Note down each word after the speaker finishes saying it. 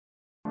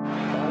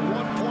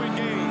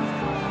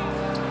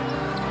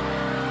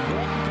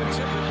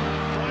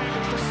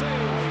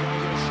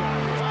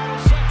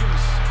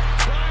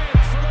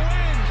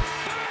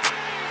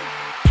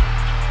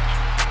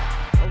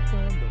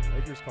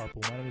Lakers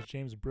Carpool. My name is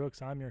James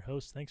Brooks. I'm your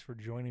host. Thanks for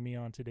joining me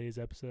on today's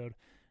episode.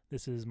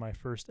 This is my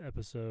first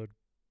episode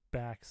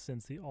back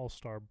since the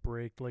All-Star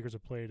break. The Lakers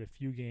have played a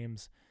few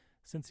games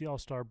since the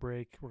All-Star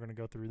break. We're going to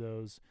go through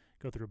those,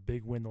 go through a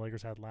big win the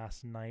Lakers had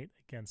last night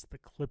against the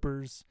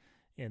Clippers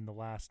in the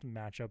last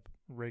matchup,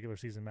 regular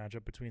season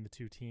matchup between the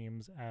two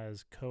teams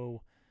as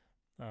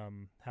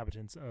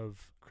co-habitants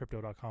of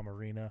Crypto.com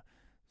Arena.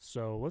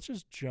 So let's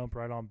just jump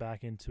right on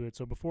back into it.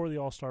 So before the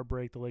All-Star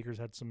break, the Lakers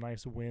had some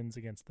nice wins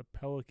against the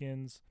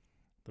Pelicans,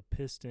 the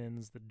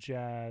Pistons, the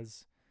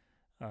Jazz.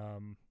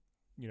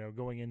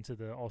 Going into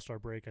the All-Star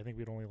break, I think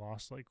we'd only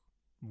lost like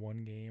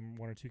one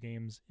or two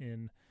games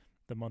in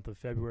the month of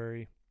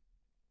February,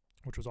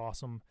 which was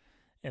awesome.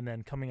 And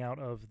then coming out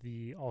of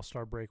the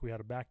All-Star break, we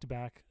had a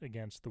back-to-back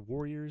against the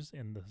Warriors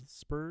and the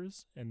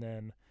Spurs. And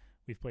then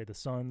we've played the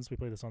Suns. We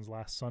played the Suns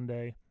last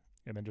Sunday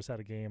and then just had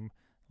a game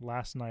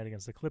last night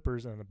against the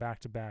Clippers and then a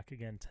back-to-back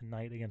again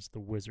tonight against the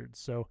Wizards.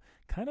 So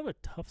kind of a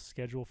tough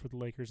schedule for the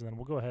Lakers. And then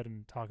we'll go ahead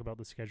and talk about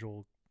the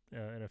schedule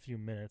in a few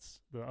minutes,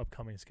 the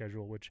upcoming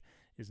schedule, which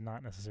is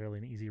not necessarily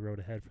an easy road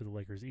ahead for the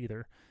Lakers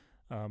either.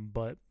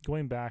 But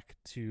going back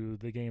to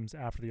the games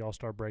after the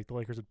All-Star break, the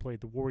Lakers had played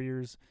the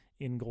Warriors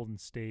in Golden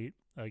State,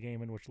 a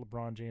game in which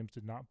LeBron James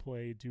did not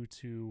play due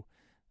to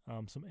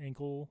some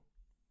ankle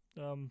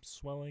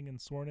swelling and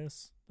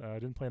soreness.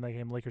 Didn't play in that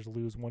game. Lakers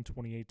lose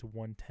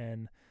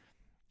 128-110.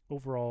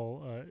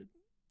 Overall,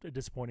 a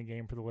disappointing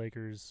game for the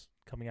Lakers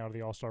coming out of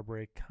the All-Star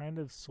break, kind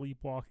of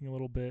sleepwalking a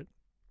little bit.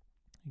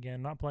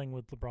 Again, not playing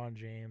with LeBron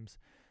James,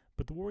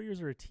 but the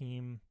Warriors are a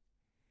team.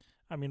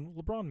 I mean,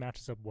 LeBron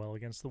matches up well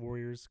against the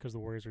Warriors because the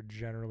Warriors are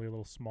generally a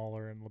little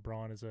smaller, and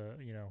LeBron is a,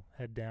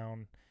 head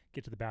down,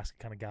 get to the basket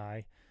kind of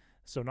guy.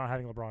 So not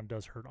having LeBron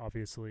does hurt,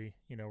 obviously.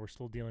 We're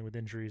still dealing with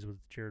injuries with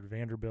Jared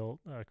Vanderbilt.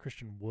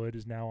 Christian Wood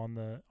is now on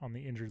the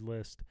injured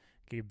list.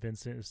 Gabe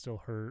Vincent is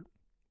still hurt.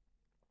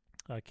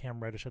 Cam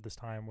Reddish at this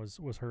time was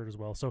hurt as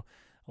well. So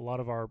a lot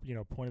of our,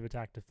 point of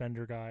attack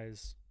defender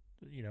guys,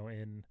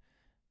 in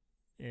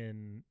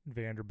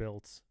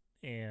Vanderbilt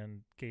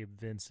and Gabe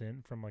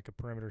Vincent from like a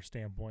perimeter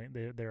standpoint,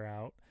 they're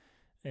out.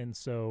 And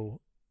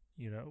so,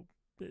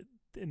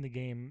 in the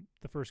game,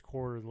 the first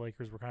quarter, the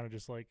Lakers were kind of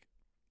just like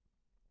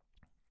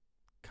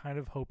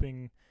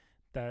hoping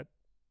that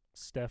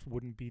Steph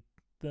wouldn't beat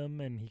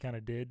them, and he kind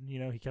of did.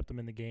 He kept them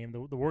in the game.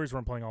 The Warriors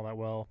weren't playing all that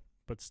well,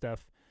 but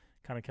Steph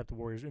kind of kept the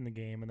Warriors in the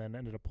game and then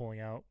ended up pulling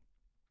out,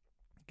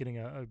 getting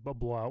a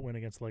blowout win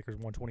against the Lakers,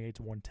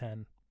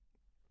 128-110.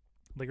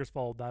 Lakers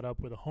followed that up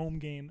with a home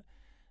game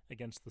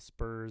against the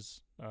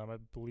Spurs. I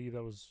believe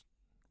that was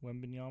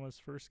Wembanyama's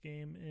first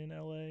game in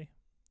L.A.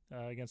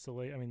 Against the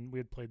Lakers. I mean, we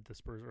had played the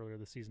Spurs earlier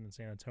this season in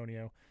San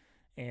Antonio,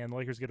 and the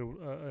Lakers get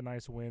a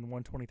nice win,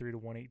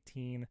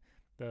 123-118.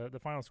 The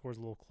final score is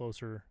a little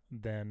closer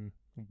than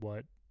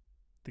what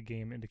the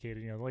game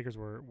indicated. The Lakers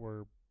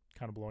were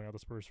kind of blowing out the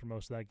Spurs for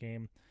most of that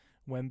game.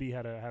 Wemby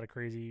had a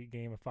crazy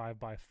game, a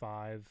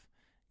 5-by-5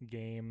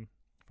 game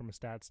from a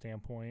stat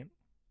standpoint.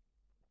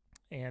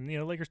 And,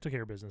 Lakers took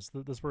care of business.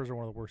 The Spurs are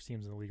one of the worst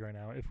teams in the league right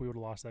now. If we would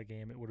have lost that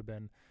game, it would have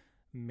been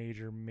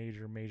major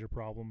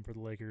problem for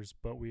the Lakers.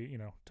 But we,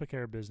 took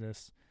care of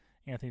business.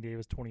 Anthony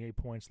Davis, 28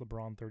 points.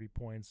 LeBron, 30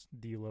 points.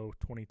 D'Lo,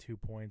 22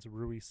 points.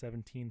 Rui,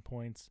 17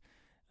 points.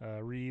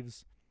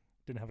 Reeves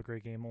didn't have a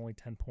great game, only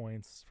 10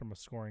 points from a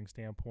scoring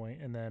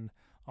standpoint. And then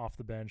off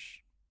the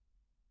bench,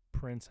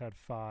 Prince had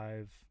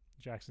 5.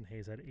 Jackson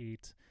Hayes had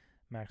 8.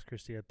 Max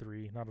Christie had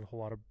 3. Not a whole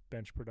lot of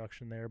bench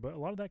production there. But a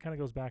lot of that kind of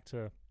goes back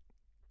to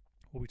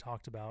what we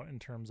talked about in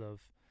terms of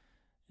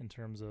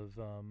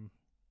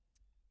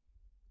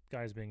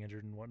guys being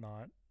injured and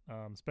whatnot.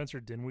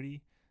 Spencer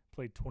Dinwiddie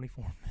played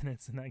 24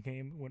 minutes in that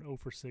game, went 0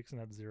 for 6 and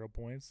had 0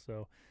 points.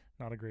 So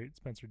not a great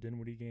Spencer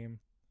Dinwiddie game.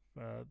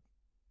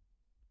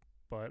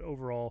 But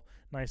overall,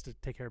 nice to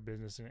take care of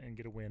business and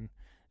get a win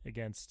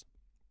against,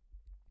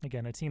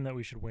 again, a team that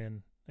we should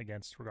win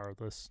against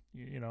regardless.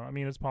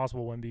 It's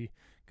possible Wemby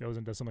goes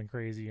and does something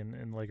crazy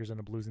and Lakers end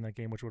up losing that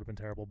game, which would have been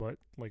terrible, but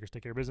Lakers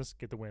take care of business,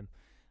 get the win.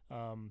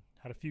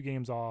 Had a few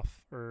days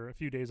off,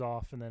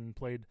 and then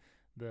played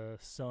the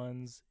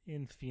Suns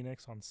in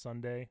Phoenix on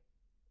Sunday.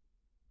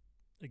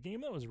 A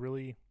game that was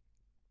really,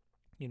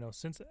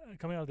 since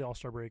coming out of the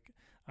All-Star break,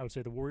 I would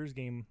say the Warriors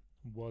game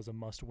was a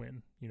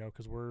must-win,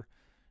 because we're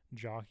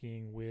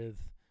jockeying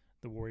with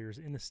the Warriors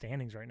in the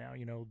standings right now.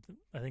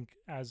 I think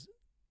as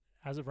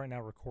of right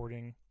now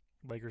recording,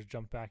 Lakers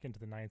jumped back into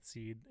the 9th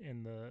seed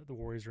and the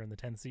Warriors are in the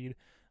 10th seed,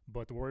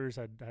 but the Warriors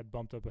had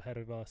bumped up ahead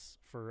of us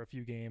for a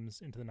few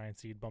games into the 9th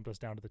seed, bumped us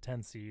down to the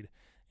 10th seed.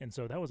 And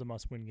so that was a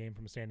must-win game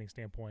from a standing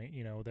standpoint.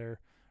 They're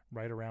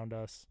right around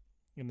us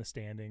in the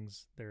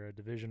standings. They're a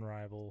division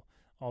rival,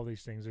 all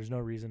these things. There's no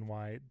reason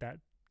why that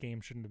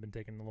game shouldn't have been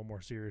taken a little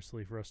more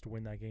seriously for us to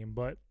win that game,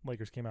 but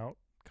Lakers came out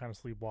kind of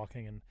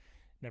sleepwalking and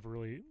I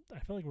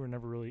feel like we were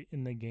never really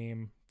in the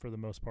game for the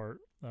most part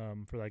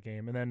for that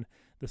game. And then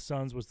the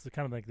Suns was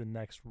kind of like the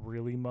next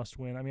really must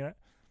win. I mean,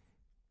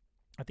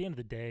 at the end of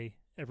the day,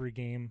 every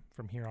game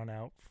from here on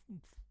out,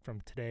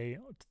 from today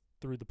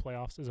through the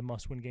playoffs, is a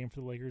must win game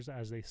for the Lakers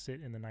as they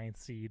sit in the 9th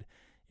seed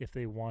if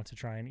they want to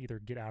try and either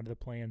get out of the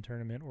play-in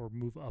tournament or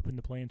move up in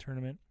the play-in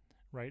tournament,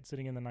 right?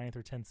 Sitting in the 9th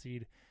or 10th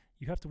seed,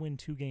 you have to win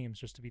 2 games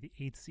just to be the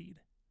 8th seed.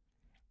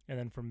 And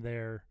then from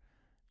there,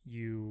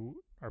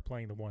 you are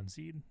playing the 1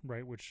 seed,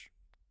 right? Which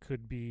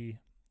could be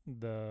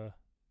the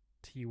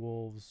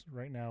T-Wolves.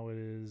 Right now it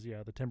is,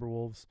 the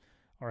Timberwolves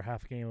are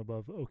half a game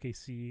above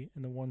OKC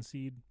in the 1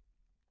 seed.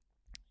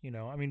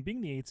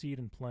 Being the 8th seed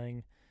and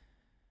playing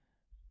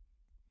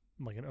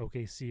like an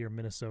OKC or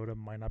Minnesota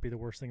might not be the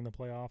worst thing in the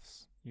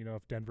playoffs,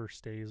 if Denver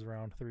stays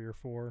around 3 or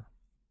 4.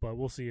 But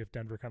we'll see if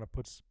Denver kind of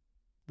puts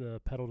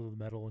the pedal to the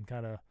metal and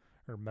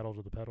or metal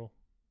to the pedal.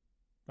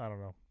 I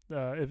don't know.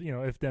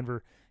 If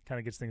Denver kind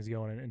of gets things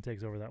going and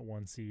takes over that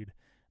 1 seed,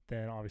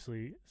 then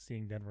obviously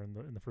seeing Denver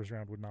in the first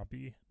round would not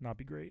be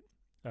great.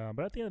 But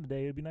at the end of the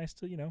day, it'd be nice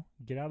to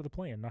get out of the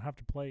play-in, not have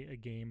to play a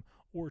game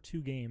or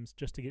 2 games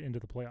just to get into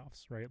the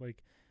playoffs, right?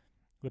 Like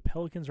the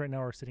Pelicans right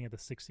now are sitting at the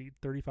 6th seed,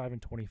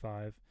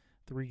 35-25,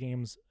 3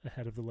 games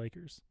ahead of the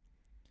Lakers.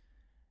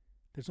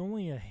 There's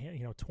only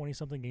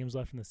 20-something games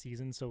left in the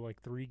season, so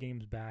like 3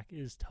 games back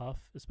is tough,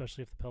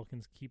 especially if the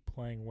Pelicans keep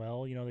playing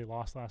well. They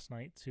lost last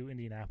night to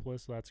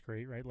Indianapolis, so that's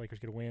great, right? Lakers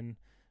get a win,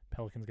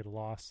 Pelicans get a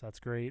loss, that's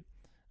great.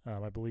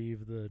 I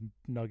believe the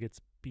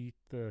Nuggets beat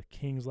the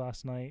Kings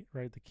last night,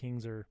 right? The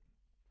Kings are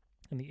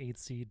in the 8th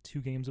seed,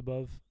 2 games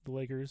above the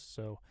Lakers,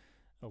 so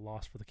a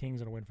loss for the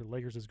Kings and a win for the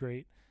Lakers is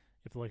great.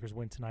 If the Lakers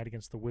win tonight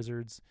against the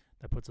Wizards,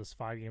 that puts us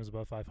 5 games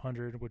above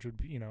 500, which would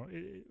be,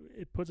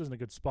 it puts us in a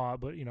good spot.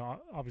 But,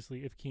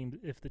 obviously if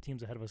the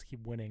teams ahead of us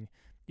keep winning,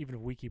 even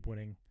if we keep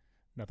winning,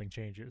 nothing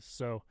changes.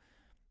 So,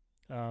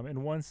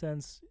 in one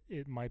sense,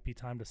 it might be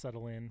time to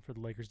settle in for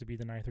the Lakers to be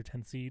the 9th or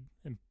 10th seed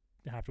and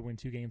have to win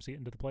 2 games to get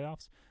into the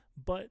playoffs.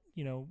 But,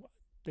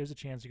 there's a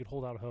chance you could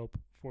hold out hope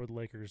for the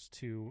Lakers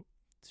to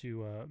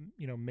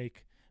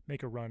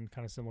make a run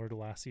kind of similar to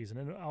last season.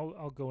 And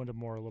I'll go into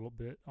more a little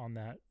bit on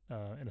that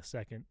in a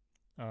second.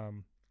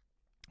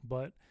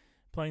 But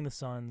playing the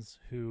Suns,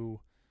 who,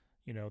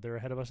 they're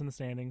ahead of us in the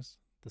standings.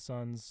 The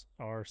Suns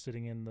are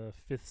sitting in the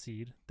 5th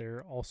seed.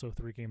 They're also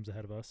 3 games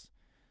ahead of us.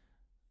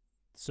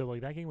 So,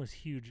 like, that game was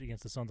huge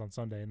against the Suns on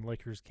Sunday, and the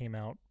Lakers came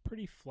out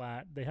pretty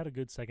flat. They had a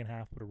good second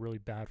half, but a really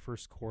bad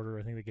first quarter.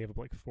 I think they gave up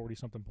like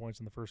 40-something points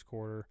in the first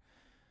quarter.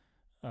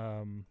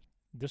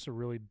 Just a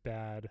really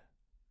bad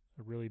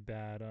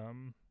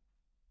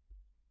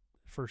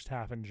first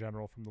half in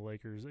general from the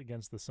Lakers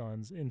against the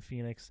Suns in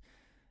Phoenix.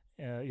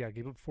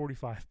 Gave up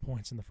 45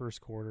 points in the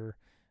first quarter.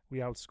 We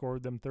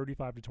outscored them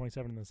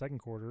 35-27 in the second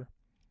quarter.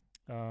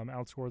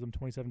 Outscored them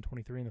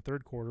 27-23 in the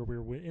third quarter. We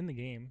were in the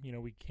game.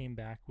 We came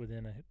back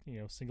within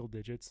single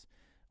digits.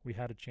 We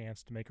had a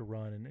chance to make a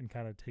run and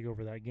kind of take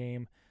over that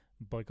game,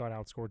 but got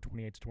outscored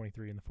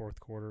 28-23 in the fourth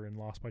quarter and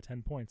lost by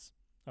 10 points.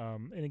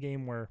 In a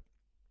game where,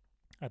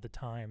 at the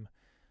time,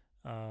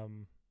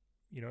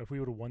 if we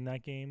would have won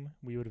that game,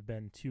 we would have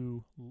been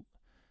two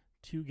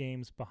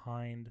games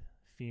behind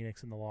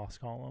Phoenix in the loss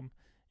column.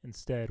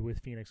 Instead, with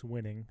Phoenix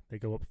winning, they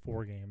go up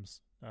 4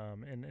 games,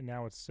 and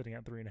now it's sitting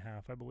at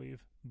 3.5, I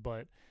believe.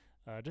 But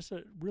just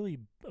a really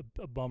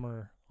a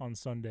bummer on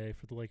Sunday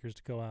for the Lakers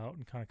to go out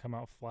and kind of come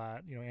out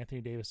flat. Anthony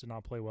Davis did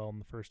not play well in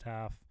the first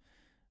half.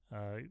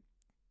 I'm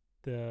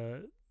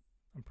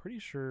pretty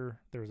sure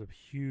there was a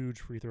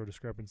huge free throw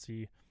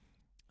discrepancy,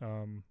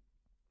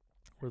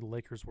 where the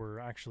Lakers were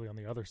actually on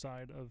the other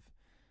side of.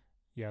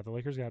 The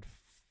Lakers got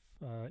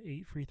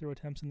 8 free throw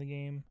attempts in the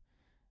game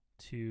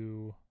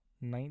to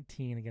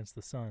 19 against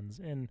the Suns.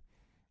 And,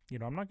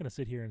 I'm not going to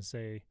sit here and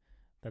say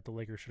that the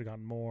Lakers should have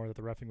gotten more, that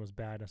the reffing was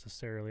bad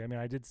necessarily. I mean,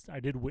 I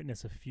did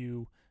witness a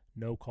few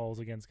no calls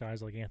against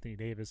guys like Anthony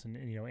Davis, and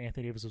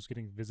Anthony Davis was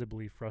getting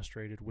visibly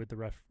frustrated with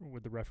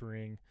the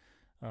refereeing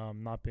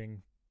not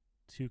being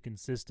too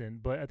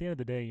consistent. But at the end of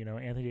the day,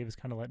 Anthony Davis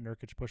kind of let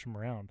Nurkic push him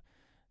around.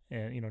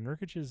 And,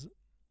 Nurkic is,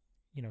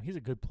 he's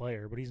a good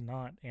player, but he's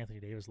not Anthony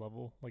Davis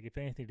level. Like, if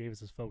Anthony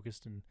Davis is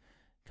focused and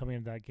coming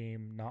into that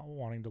game not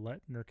wanting to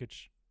let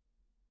Nurkic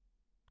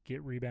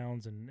get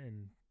rebounds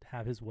and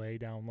have his way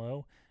down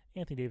low,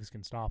 Anthony Davis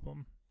can stop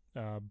him.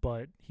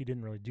 But he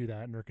didn't really do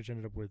that. Nurkic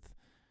ended up with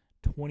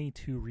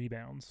 22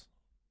 rebounds,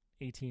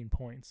 18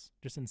 points.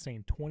 Just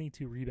insane.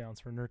 22 rebounds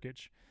for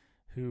Nurkic,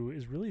 who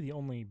is really the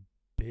only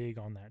big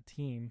on that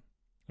team.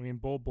 I mean,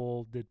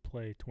 Bol did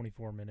play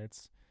 24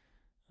 minutes,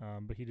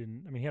 but he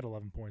didn't. I mean, he had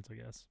 11 points, I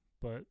guess,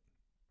 but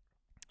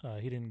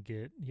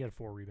he had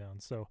 4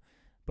 rebounds. So,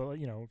 but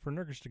for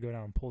Nurkic to go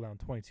down and pull down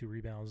 22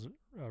 rebounds,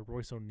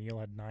 Royce O'Neal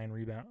had 9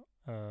 rebounds.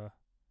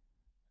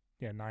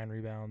 9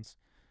 rebounds.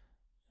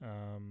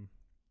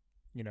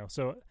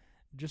 So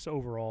just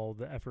overall,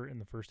 the effort in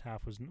the first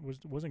half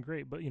wasn't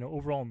great. But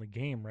overall in the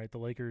game, right, the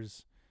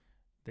Lakers,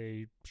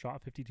 they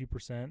shot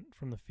 52%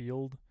 from the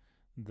field.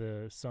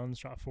 The Suns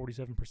shot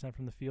 47%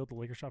 from the field. The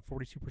Lakers shot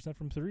 42%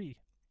 from 3,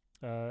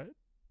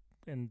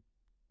 and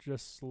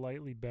just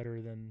slightly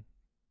better than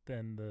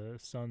the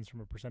Suns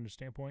from a percentage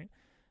standpoint.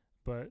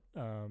 But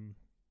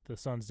the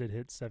Suns did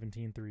hit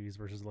 17 threes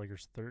versus the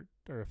Lakers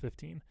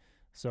 15.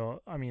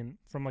 So I mean,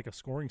 from like a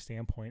scoring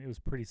standpoint, it was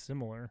pretty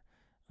similar.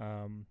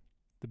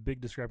 The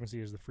big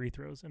discrepancy is the free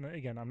throws. And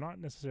again, I'm not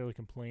necessarily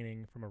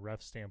complaining from a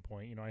ref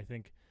standpoint. You know, I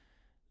think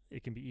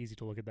it can be easy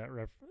to look at that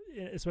ref,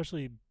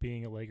 especially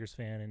being a Lakers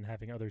fan and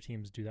having other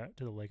teams do that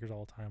to the Lakers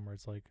all the time, where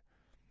it's like,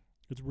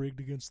 it's rigged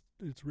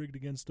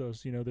against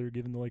us. You know, they're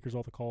giving the Lakers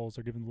all the calls.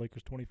 They're giving the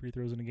Lakers 20 free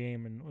throws in a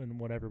game and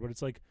whatever. But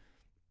it's like,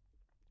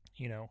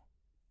 you know,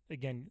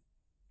 again,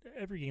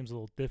 every game's a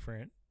little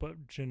different.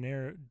 But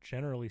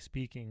generally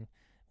speaking,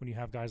 when you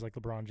have guys like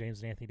LeBron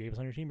James and Anthony Davis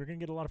on your team, you're going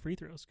to get a lot of free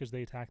throws because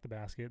they attack the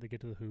basket. They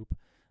get to the hoop.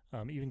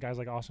 Even guys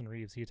like Austin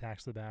Reeves, he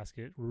attacks the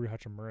basket. Rui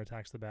Hachimura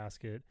attacks the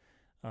basket.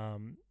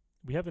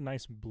 We have a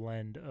nice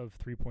blend of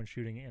three-point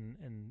shooting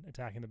and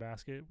attacking the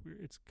basket.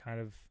 It's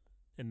kind of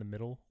in the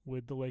middle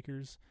with the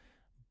Lakers,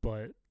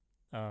 but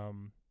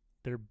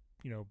they're,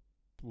 you know,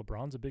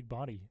 LeBron's a big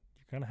body.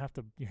 You're gonna have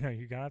to,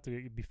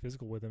 be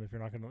physical with him if you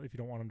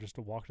don't want him just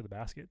to walk to the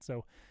basket.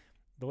 So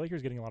the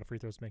Lakers getting a lot of free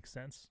throws makes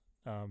sense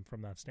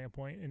from that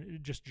standpoint.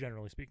 And just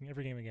generally speaking,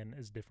 every game again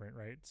is different,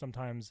 right?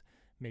 Sometimes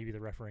maybe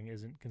the refereeing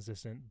isn't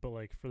consistent, but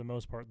like for the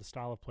most part, the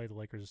style of play the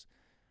Lakers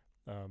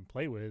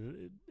play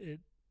with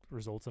it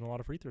results in a lot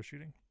of free throw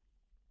shooting.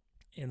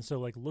 And so,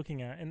 like,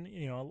 looking at, and,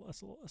 you know,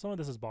 some of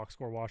this is box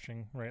score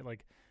watching, right?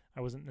 Like,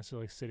 I wasn't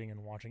necessarily sitting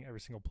and watching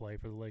every single play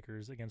for the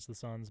Lakers against the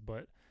Suns,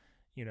 but,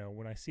 you know,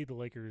 when I see the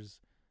Lakers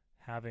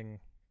having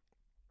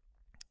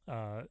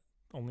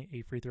only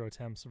 8 free throw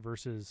attempts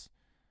versus,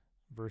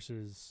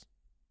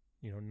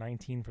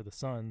 19 for the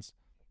Suns,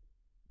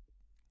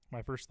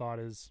 my first thought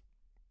is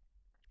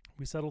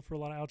we settled for a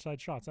lot of outside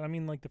shots. And I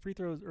mean, like, the free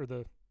throws or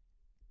the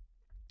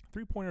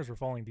three-pointers were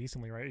falling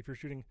decently, right? If you're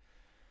shooting,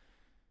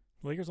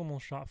 the Lakers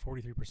almost shot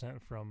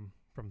 43% from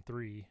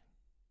 3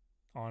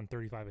 on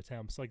 35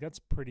 attempts. Like, that's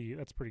pretty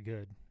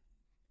good.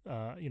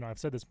 I've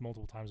said this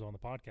multiple times on the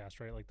podcast,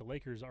 right? Like, the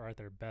Lakers are at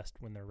their best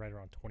when they're right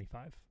around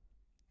 25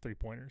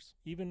 three-pointers.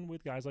 Even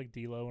with guys like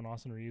D'Lo and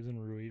Austin Reeves and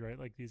Rui, right?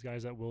 Like, these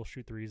guys that will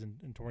shoot threes, and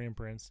Taurean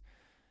Prince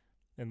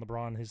and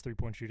LeBron, his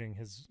three-point shooting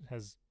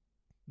has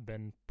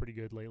been pretty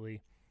good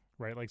lately,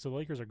 right? Like, so the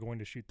Lakers are going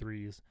to shoot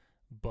threes,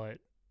 but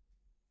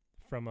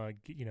from a,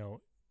 you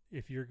know,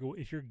 if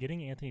you're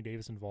getting Anthony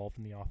Davis involved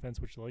in the offense,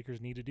 which the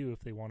Lakers need to do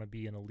if they want to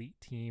be an elite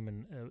team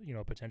and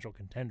a potential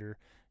contender,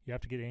 you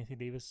have to get Anthony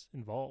Davis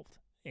involved,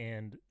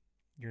 and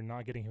you're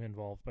not getting him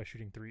involved by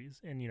shooting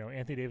threes. And, you know,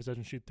 Anthony Davis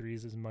doesn't shoot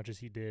threes as much as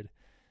he did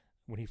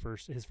when his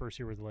first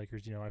year with the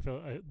Lakers. You know, I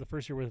feel the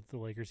first year with the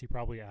Lakers, he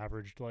probably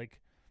averaged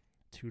like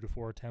 2 to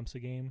 4 attempts a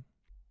game,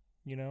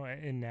 you know,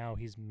 and now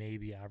he's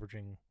maybe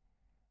averaging.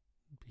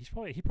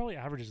 He probably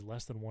averages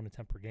less than 1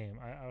 attempt per game.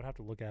 I would have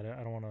to look at it.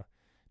 I don't want to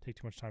take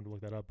too much time to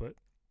look that up, but,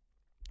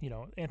 you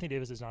know, Anthony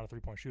Davis is not a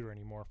three-point shooter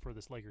anymore for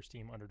this Lakers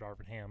team under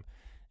Darvin Ham.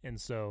 And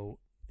so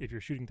if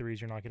you're shooting threes,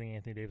 you're not getting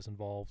Anthony Davis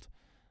involved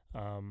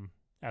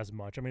as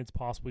much. I mean, it's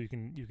possible you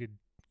could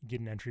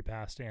get an entry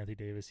pass to Anthony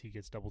Davis, he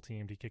gets double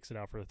teamed, he kicks it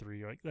out for a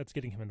three. Like, that's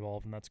getting him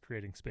involved, and that's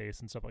creating space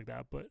and stuff like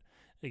that. But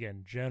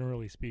again,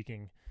 generally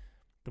speaking,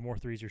 the more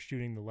threes you're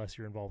shooting, the less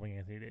you're involving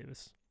Anthony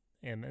Davis.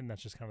 And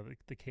that's just kind of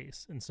the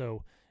case. And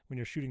so when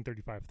you're shooting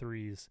 35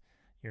 threes,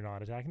 you're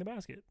not attacking the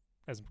basket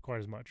quite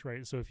as much,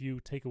 right? So if you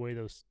take away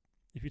 10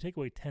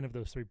 of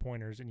those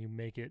 3-pointers and you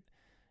make it,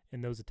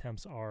 and those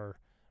attempts are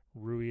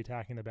Rui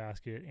attacking the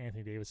basket,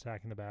 Anthony Davis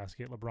attacking the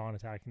basket, LeBron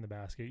attacking the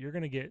basket, you're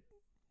going to get,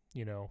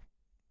 you know,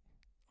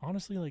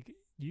 honestly, like,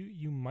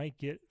 you might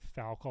get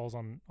foul calls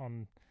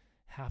on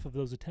half of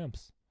those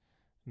attempts.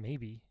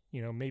 Maybe,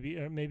 you know, maybe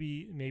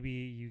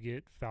you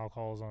get foul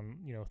calls on,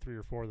 you know, 3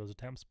 or 4 of those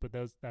attempts, but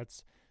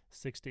that's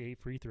 6 to 8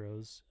 free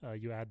throws.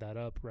 You add that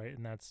up, right?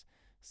 And that's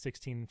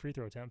 16 free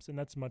throw attempts, and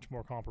that's much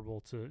more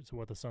comparable to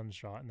what the Suns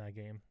shot in that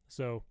game.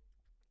 So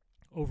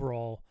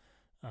overall,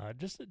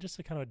 just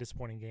a kind of a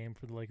disappointing game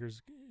for the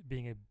Lakers,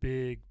 being a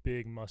big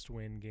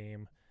must-win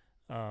game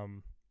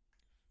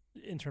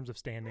in terms of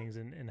standings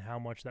and how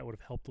much that would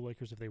have helped the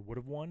Lakers if they would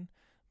have won.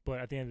 But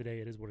at the end of the day,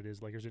 it is what it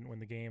is. Lakers didn't win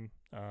the game.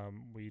 I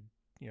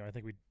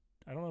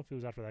don't know if it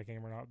was after that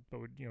game or not, but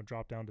we, you know,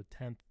 dropped down to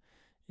 10th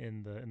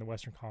in the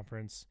Western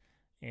Conference,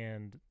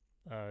 and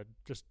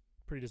just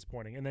pretty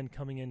disappointing. And then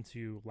coming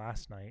into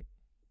last night,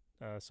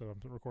 so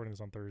I'm recording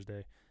this on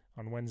Thursday.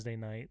 On Wednesday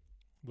night,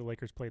 the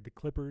Lakers played the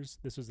Clippers.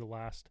 This was the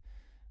last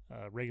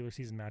regular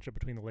season matchup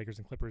between the Lakers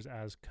and Clippers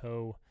as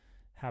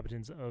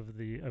co-habitants of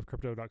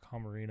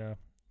Crypto.com Arena.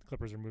 The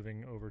Clippers are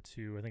moving over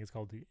to, I think it's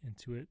called the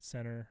Intuit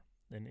Center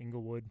in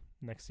Inglewood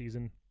next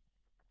season,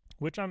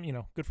 which I'm, you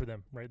know, good for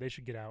them, right? They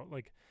should get out.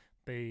 Like,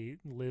 they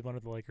live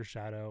under the Lakers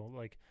shadow.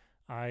 Like,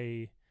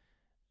 I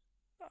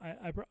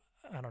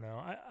don't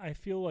know. I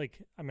feel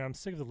like, I mean, I'm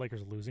sick of the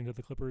Lakers losing to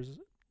the Clippers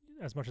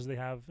as much as they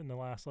have in the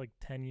last, like,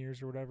 10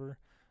 years or whatever.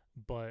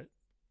 But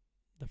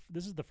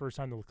this is the first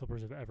time the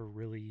Clippers have ever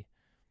really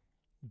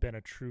been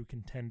a true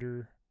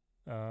contender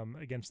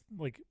against,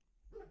 like,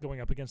 going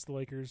up against the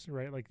Lakers,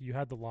 right? Like, you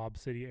had the Lob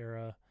City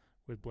era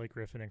with Blake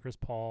Griffin and Chris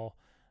Paul,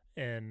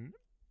 and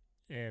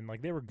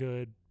like, they were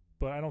good,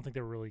 but I don't think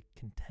they were really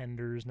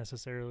contenders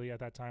necessarily at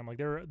that time. Like,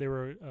 they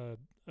were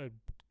a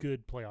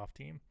good playoff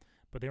team,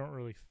 but they weren't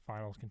really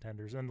finals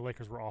contenders. And the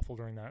Lakers were awful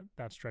during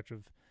that stretch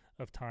of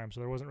of time, so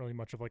there wasn't really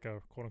much of like a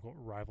quote unquote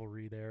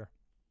rivalry there.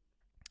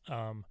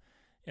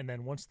 And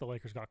then once the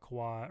Clippers got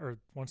Kawhi,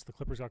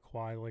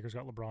 the Lakers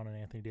got LeBron and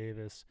Anthony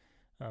Davis.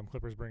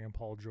 Clippers bring in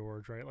Paul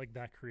George, right? Like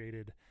that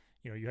created,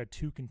 you had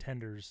two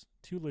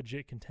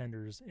legit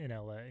contenders in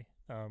LA,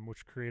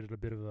 which created a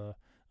bit of a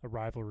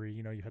rivalry.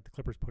 You had the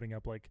Clippers putting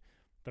up like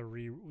the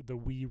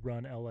We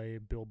Run LA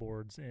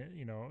billboards,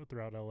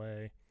 throughout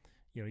LA.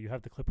 You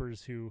have the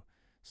Clippers who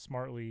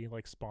smartly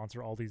like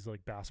sponsor all these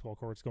like basketball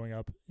courts going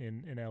up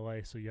in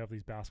LA. So you have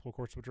these basketball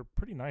courts, which are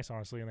pretty nice,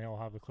 honestly, and they all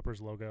have the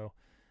Clippers logo.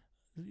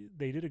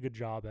 They did a good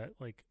job at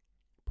like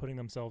putting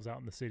themselves out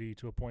in the city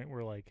to a point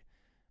where like,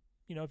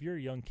 if you're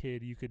a young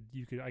kid,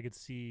 I could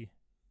see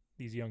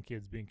these young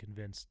kids being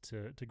convinced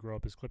to grow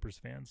up as Clippers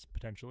fans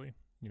potentially.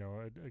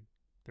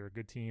 They're a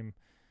good team.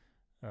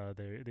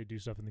 They do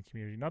stuff in the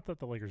community. Not that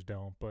the Lakers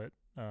don't, but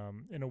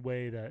in a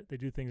way that they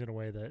do things in a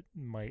way that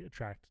might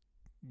attract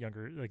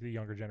the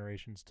younger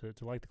generations to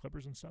like the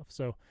Clippers and stuff.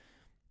 So,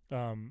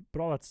 but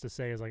all that's to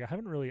say is like I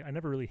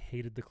never really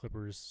hated the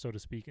Clippers, so to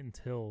speak,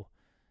 until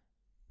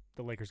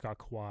the Lakers got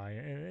Kawhi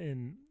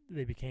and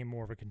they became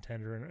more of a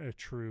contender and a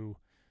true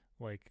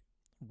like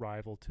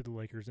rival to the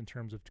Lakers in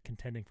terms of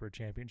contending for a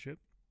championship.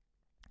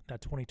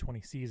 That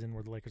 2020 season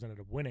where the Lakers ended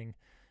up winning,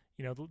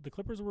 the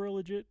Clippers were a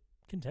legit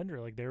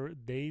contender. Like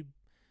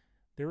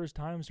there was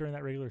times during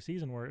that regular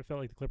season where it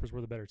felt like the Clippers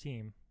were the better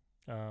team.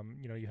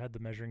 You had the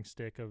measuring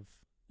stick of,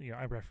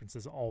 I reference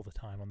this all the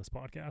time on this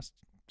podcast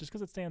just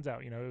because it stands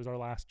out. It was our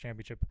last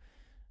championship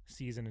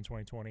season in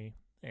 2020,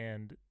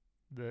 and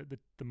the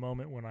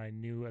moment when I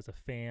knew as a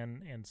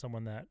fan and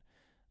someone that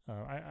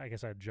I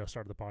guess I had just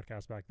started the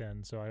podcast back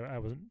then, so I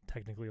wasn't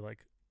technically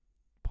like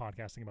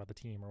podcasting about the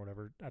team or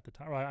whatever at the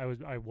time.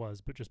 I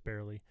was, but just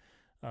barely.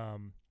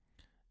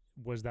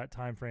 Was that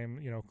time frame?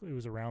 It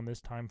was around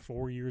this time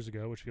 4 years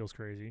ago, which feels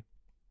crazy,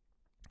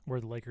 where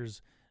the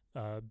Lakers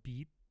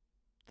beat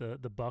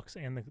the Bucks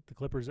and the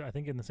Clippers. I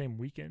think in the same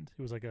weekend.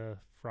 It was like a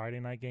Friday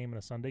night game and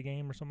a Sunday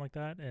game or something like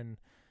that. And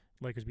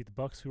Lakers beat the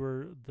Bucks, who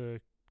were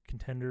the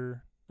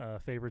contender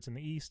favorites in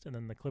the East, and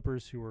then the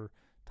Clippers, who were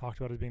talked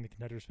about as being the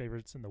contenders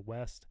favorites in the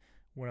West,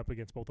 went up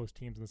against both those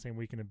teams in the same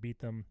weekend and beat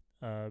them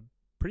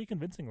pretty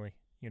convincingly.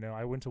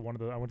 I went to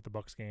the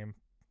Bucks game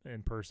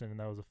in person, and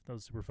that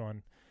was super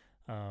fun.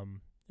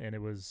 And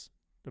it was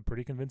a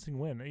pretty convincing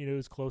win. It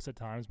was close at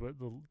times, but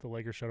the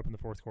Lakers showed up in the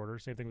fourth quarter.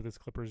 Same thing with this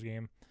Clippers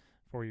game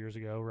 4 years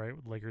ago, right?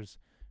 The Lakers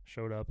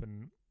showed up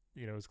and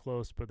it was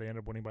close, but they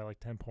ended up winning by like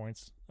 10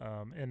 points.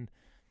 And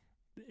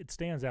it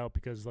stands out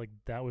because like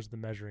that was the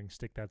measuring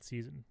stick that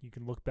season. You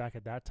can look back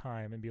at that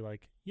time and be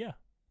like, yeah,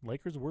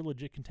 Lakers were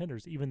legit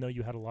contenders, even though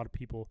you had a lot of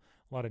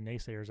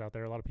naysayers out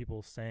there, a lot of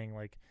people saying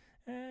like,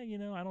 I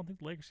don't think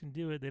the Lakers can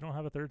do it. They don't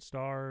have a third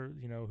star.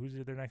 Who's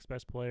their next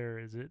best player?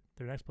 Is it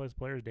their next best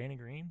player is Danny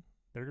Green?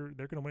 They're going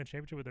to win a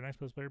championship with their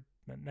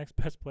next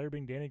best player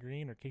being Danny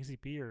Green or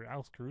KCP or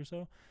Alex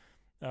Caruso.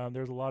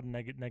 There's a lot of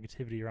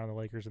negativity around the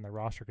Lakers and their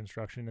roster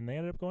construction, and they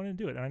ended up going and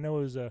do it. And I know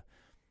it was a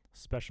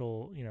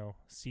special,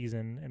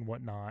 season and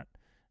whatnot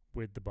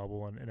with the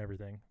bubble and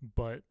everything,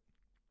 but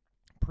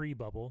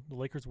pre-bubble, the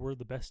Lakers were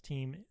the best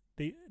team.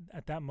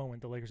 At that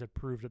moment, the Lakers had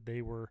proved that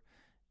they were,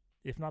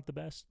 if not the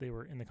best, they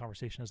were in the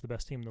conversation as the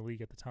best team in the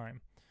league at the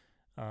time.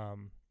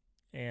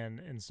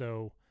 And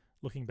so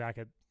looking back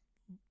at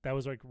that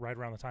was like right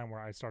around the time where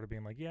I started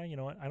being like, yeah, you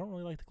know what? I don't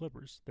really like the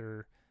Clippers.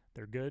 They're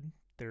good.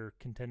 They're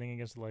contending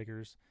against the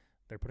Lakers.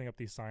 They're putting up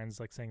these signs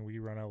like saying we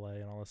run LA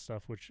and all this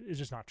stuff, which is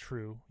just not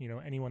true.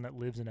 Anyone that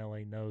lives in LA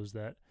knows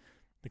that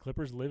the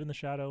Clippers live in the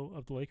shadow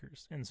of the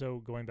Lakers. And so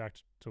going back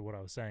to what I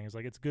was saying is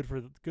like it's good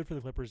for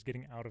the Clippers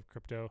getting out of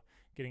crypto,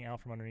 getting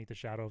out from underneath the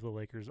shadow of the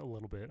Lakers a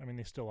little bit. I mean,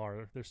 they still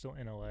are. They're still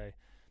in LA,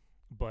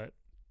 but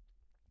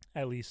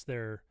at least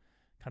they're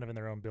kind of in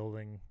their own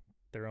building,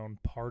 their own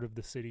part of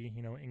the city.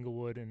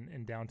 Inglewood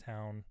and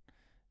downtown.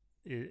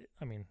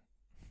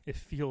 It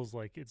feels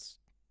like it's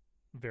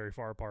very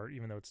far apart,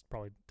 even though it's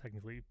probably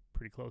technically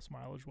pretty close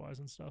mileage wise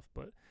and stuff.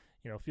 But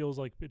it feels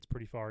like it's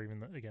pretty far,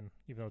 even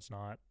though it's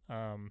not.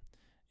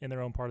 In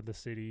their own part of the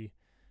city,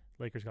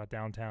 Lakers got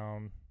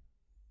downtown,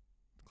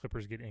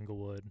 Clippers get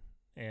Inglewood,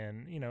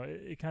 and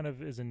it kind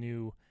of is a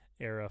new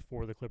era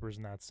for the Clippers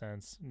in that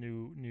sense.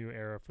 New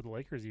era for the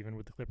Lakers, even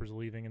with the Clippers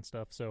leaving and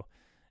stuff. So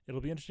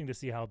it'll be interesting to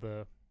see how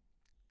the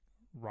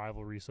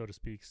rivalry, so to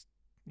speak,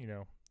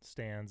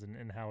 stands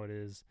and how it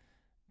is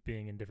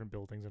being in different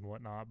buildings and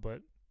whatnot.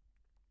 But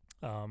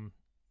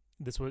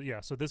this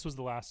was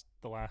the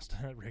last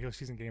regular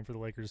season game for the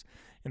Lakers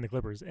and the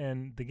Clippers,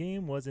 and the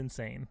game was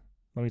insane.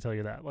 Let me tell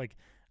you that. Like,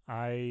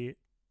 I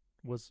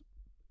was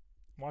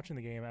watching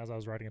the game as I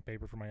was writing a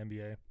paper for my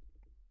MBA,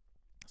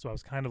 so I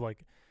was kind of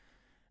like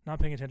not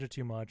paying attention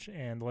too much,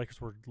 and the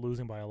Lakers were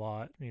losing by a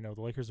lot. The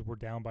Lakers were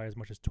down by as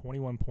much as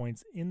 21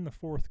 points in the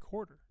fourth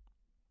quarter.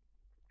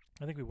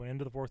 I think we went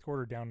into the fourth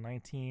quarter down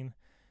 19.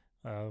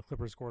 The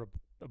Clippers scored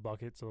a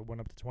bucket, so it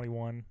went up to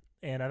 21.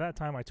 And at that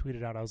time, I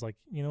tweeted out, I was like,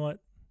 you know what?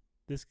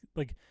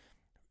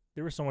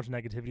 There was so much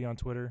negativity on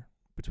Twitter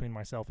between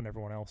myself and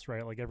everyone else,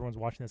 right? Like, everyone's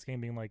watching this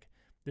game being like,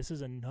 this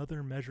is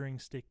another measuring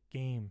stick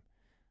game.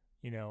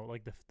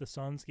 Like the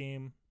Suns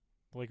game,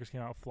 the Lakers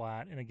came out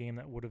flat in a game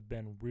that would have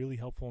been really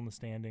helpful in the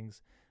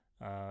standings.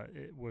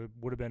 It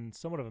would have been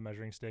somewhat of a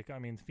measuring stick. I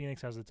mean,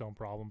 Phoenix has its own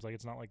problems. Like,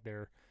 it's not like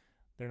they're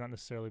not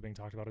necessarily being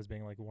talked about as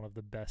being like one of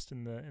the best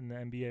in the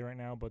NBA right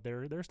now, but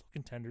they're still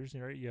contenders.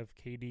 Right? You have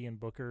KD and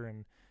Booker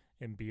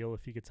and Beal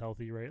if he gets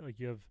healthy. Right? Like,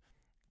 you have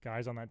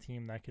guys on that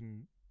team that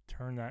can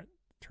turn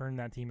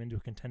that team into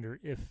a contender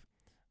if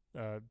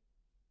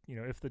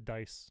if the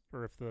dice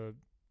or if the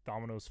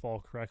dominoes fall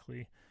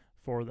correctly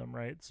for them.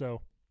 Right?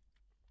 So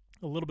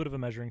a little bit of a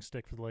measuring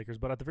stick for the Lakers,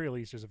 but at the very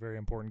least, it's a very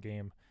important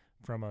game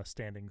from a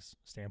standings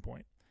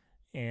standpoint.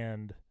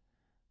 And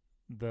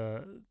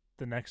the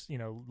next,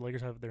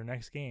 Lakers have their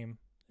next game.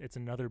 It's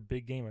another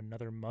big game,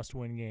 another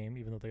must-win game,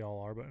 even though they all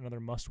are, but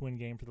another must-win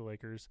game for the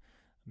Lakers,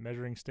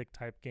 measuring stick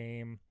type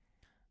game,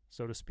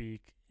 so to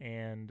speak,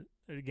 and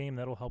a game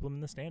that'll help them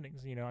in the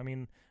standings. I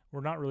mean,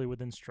 we're not really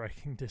within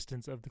striking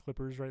distance of the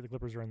Clippers, right? The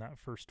Clippers are in that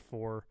first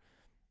four,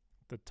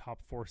 the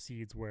top four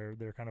seeds, where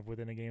they're kind of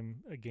within a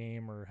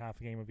game or half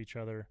a game of each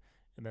other,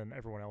 and then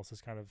everyone else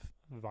is kind of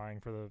vying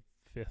for the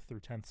 5th through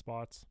 10th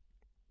spots.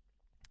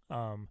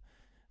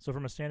 So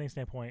from a standing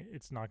standpoint,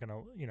 it's not gonna,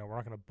 we're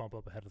not gonna bump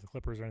up ahead of the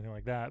Clippers or anything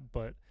like that,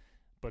 but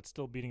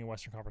still beating a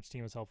Western Conference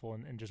team is helpful,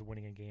 and just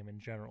winning a game in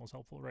general is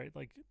helpful, right?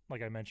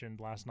 Like I mentioned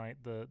last night,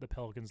 the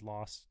Pelicans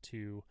lost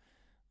to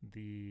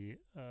the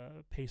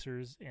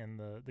Pacers, and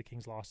the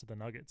Kings lost to the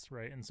Nuggets,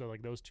 right? And so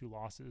like those two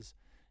losses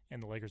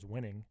and the Lakers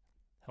winning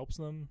helps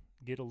them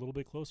get a little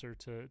bit closer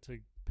to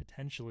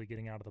potentially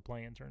getting out of the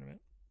play-in tournament.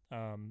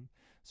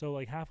 So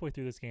like halfway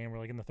through this game, we're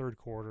like in the third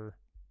quarter,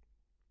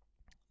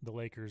 the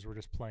Lakers were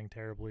just playing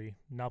terribly,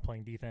 not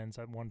playing defense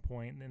at one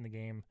point in the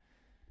game.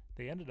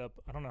 They ended up,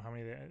 I don't know how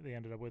many they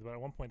ended up with, but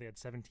at one point they had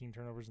 17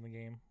 turnovers in the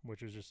game,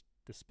 which was just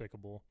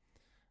despicable.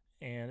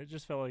 And it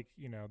just felt like,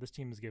 this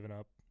team has given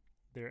up.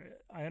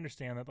 I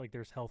understand that like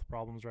there's health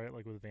problems, right?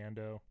 Like with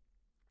Vando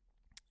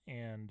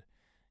and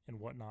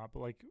whatnot. But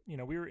like,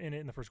 we were in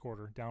it in the first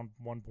quarter, down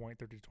 1 point,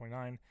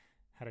 30-29,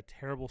 had a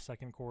terrible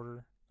second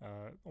quarter,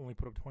 only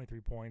put up 23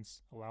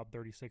 points, allowed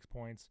 36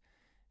 points,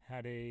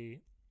 had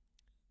a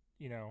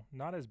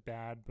not as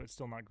bad, but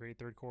still not great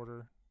third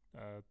quarter,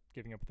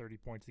 giving up 30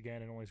 points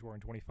again and only scoring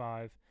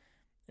 25.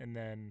 And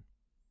then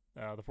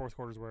the fourth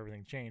quarter is where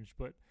everything changed.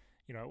 But,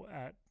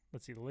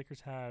 let's see, the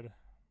Lakers had,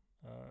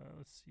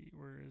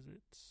 where is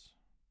it?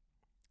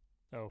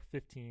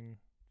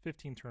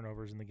 15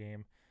 turnovers in the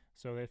game.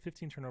 So they had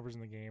 15 turnovers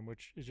in the game,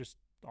 which is just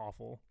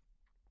awful.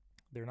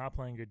 They're not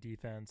playing good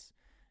defense.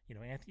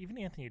 Even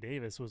Anthony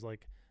Davis was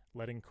like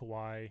letting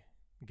Kawhi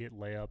get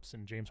layups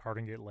and James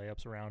Harden get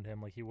layups around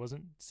him. Like, he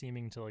wasn't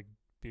seeming to like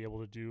be able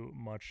to do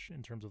much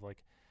in terms of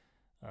like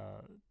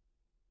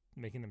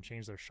making them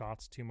change their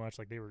shots too much.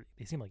 Like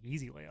they seemed like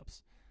easy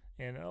layups,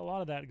 and a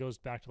lot of that goes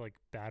back to like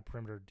bad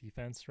perimeter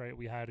defense, right?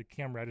 We had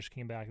Cam Reddish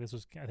came back. This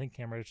was, I think,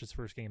 Cam Reddish's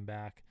first game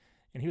back,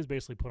 and he was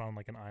basically put on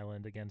like an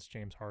island against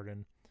James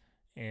Harden,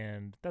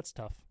 and that's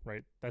tough,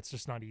 right? That's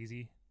just not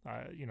easy.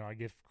 I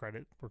give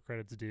credit where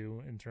credit's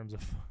due in terms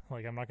of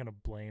like, I'm not going to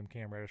blame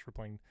Cam Reddish for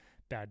playing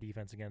bad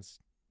defense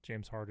against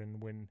James Harden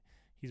when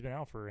he's been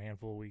out for a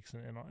handful of weeks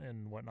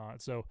and whatnot.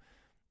 So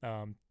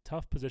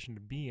tough position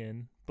to be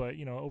in, but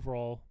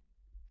overall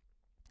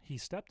he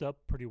stepped up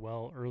pretty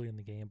well early in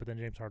the game, but then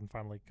James Harden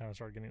finally kind of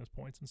started getting those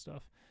points and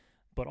stuff.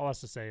 But all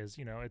that's to say is,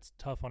 it's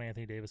tough on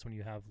Anthony Davis when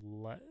you have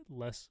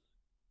less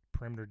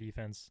perimeter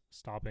defense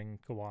stopping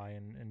Kawhi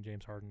and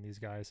James Harden, these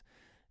guys,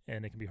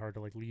 and it can be hard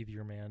to like leave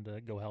your man to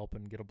go help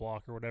and get a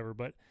block or whatever.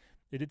 But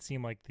it did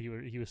seem like he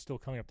was still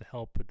coming up to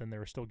help, but then they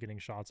were still getting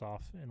shots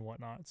off and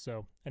whatnot.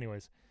 So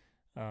anyways,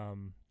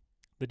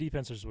 the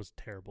defense just was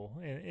terrible.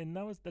 And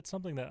that's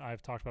something that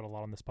I've talked about a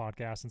lot on this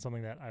podcast, and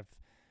something that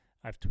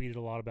I've tweeted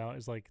a lot about,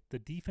 is like the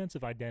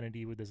defensive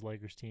identity with this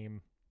Lakers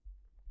team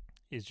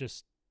is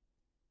just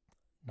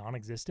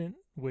non-existent,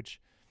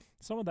 which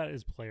some of that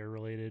is player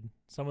related.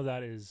 Some of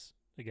that is,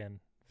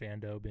 again,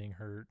 Vando being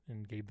hurt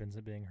and Gabe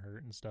Vincent being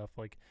hurt and stuff.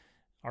 Like,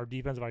 our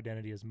defensive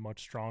identity is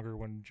much stronger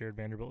when Jared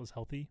Vanderbilt is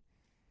healthy.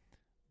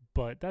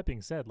 But that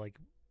being said, like,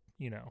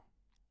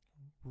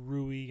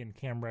 Rui and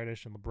Cam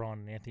Reddish and LeBron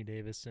and Anthony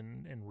Davis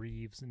and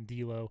Reeves and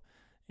D'Lo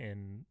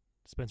and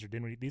Spencer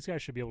Dinwiddie, these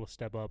guys should be able to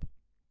step up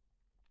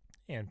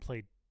and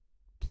play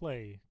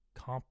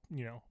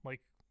like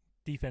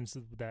defense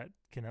that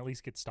can at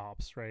least get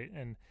stops, right?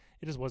 And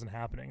it just wasn't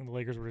happening. The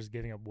Lakers were just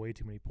giving up way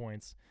too many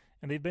points,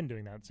 and they've been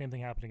doing that. Same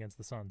thing happened against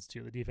the Suns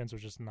too. The defense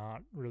was just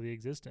not really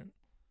existent.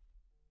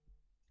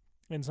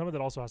 And some of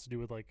that also has to do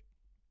with like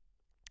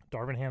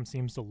Darvin Ham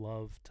seems to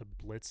love to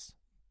blitz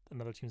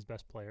another team's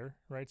best player,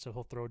 right? So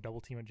he'll throw a double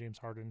team at James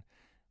Harden.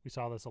 We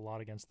saw this a lot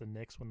against the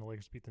Knicks when the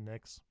Lakers beat the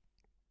Knicks.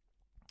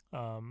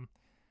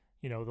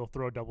 They'll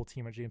throw a double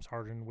team at James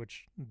Harden,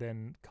 which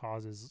then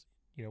causes,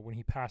 when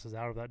he passes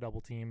out of that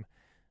double team,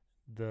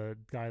 the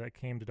guy that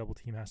came to double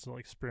team has to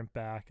like sprint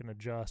back and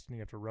adjust, and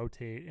you have to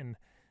rotate. And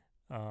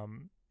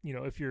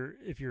if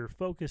you're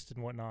focused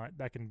and whatnot,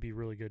 that can be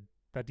really good.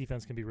 That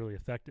defense can be really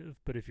effective.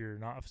 But if you're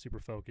not super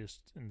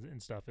focused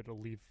and stuff, it'll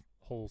leave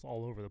holes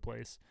all over the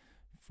place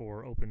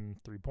for open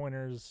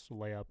 3-pointers,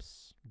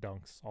 layups,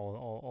 dunks,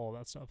 all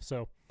that stuff.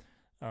 So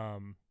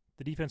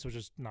the defense was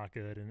just not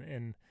good,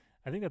 and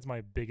I think that's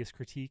my biggest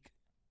critique,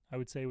 I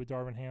would say, with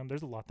Darvin Ham.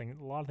 There's a lot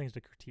of things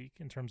to critique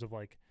in terms of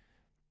like,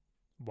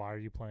 why are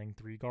you playing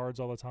 3 guards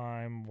all the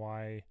time?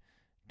 Why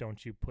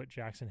don't you put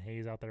Jackson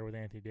Hayes out there with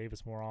Anthony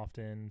Davis more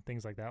often?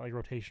 Things like that, like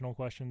rotational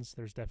questions.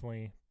 There's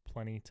definitely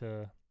plenty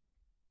to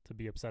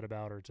be upset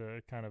about or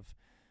to kind of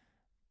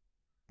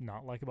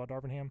not like about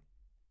Darvin Ham.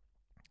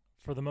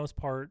 For the most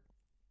part,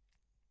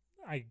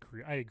 I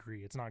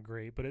agree. It's not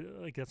great, but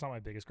that's not my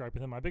biggest gripe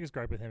with him. My biggest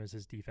gripe with him is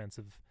his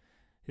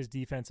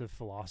defensive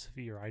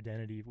philosophy or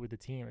identity with the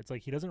team. It's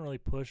like he doesn't really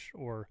push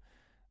or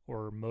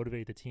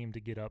motivate the team to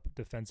get up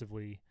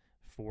defensively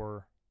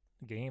for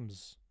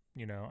games.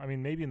 You know, I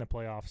mean, maybe in the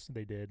playoffs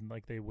they did.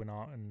 Like, they went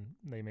out and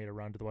they made a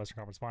run to the Western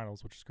Conference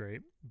Finals, which is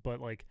great.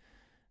 But like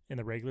in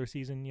the regular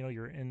season, you know,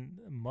 you're in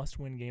a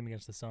must-win game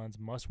against the Suns,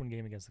 must-win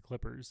game against the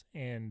Clippers,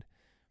 and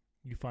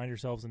you find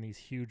yourselves in these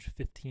huge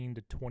 15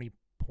 to 20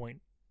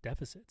 point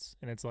deficits.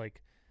 And it's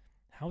like,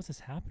 how is this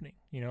happening?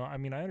 You know, I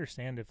mean, I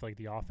understand if like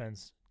the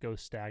offense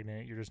goes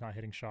stagnant, you're just not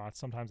hitting shots.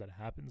 Sometimes that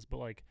happens. But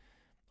like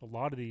a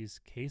lot of these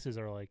cases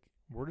are like,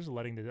 we're just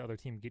letting the other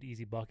team get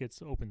easy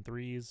buckets, open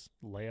threes,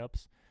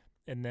 layups,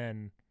 and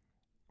then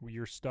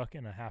you're stuck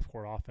in a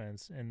half-court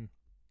offense. And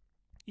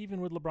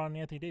even with LeBron and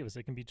Anthony Davis,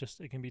 it can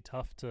be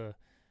tough to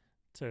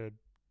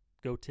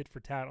go tit for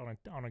tat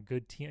on a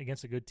good team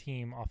against a good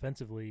team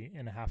offensively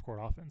in a half-court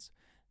offense.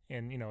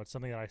 And you know, it's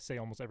something that I say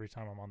almost every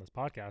time I'm on this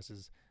podcast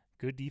is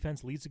good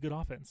defense leads to good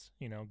offense.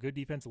 You know, good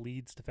defense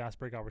leads to fast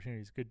break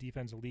opportunities. Good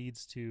defense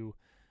leads to,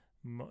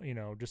 you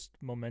know, just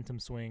momentum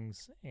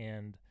swings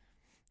and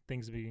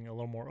things being a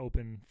little more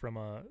open from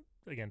a,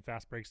 again,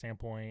 fast break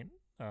standpoint.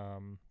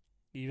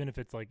 Even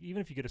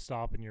if you get a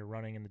stop and you're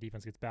running and the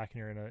defense gets back and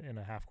you're in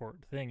a half court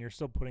thing, you're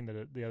still putting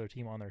the other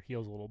team on their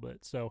heels a little bit.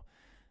 So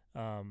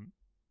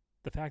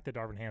the fact that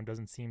Darvin Ham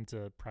doesn't seem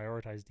to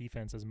prioritize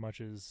defense as much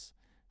as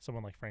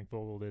someone like Frank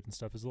Vogel did and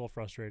stuff is a little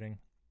frustrating.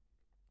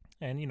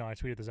 And, you know, I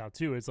tweeted this out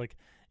too. It's like,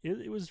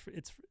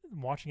 it's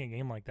watching a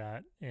game like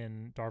that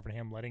and Darvin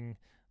Ham letting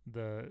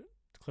the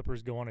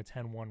Clippers go on a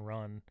 10-1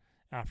 run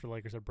after the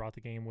Lakers had brought the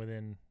game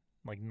within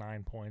like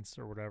 9 points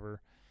or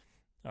whatever,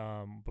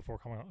 before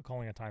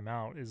calling a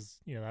timeout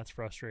is, you know, that's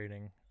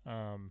frustrating.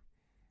 And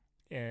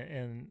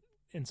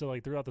so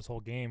like throughout this whole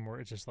game where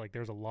it's just like,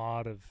 there's a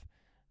lot of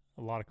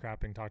crap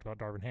being talked about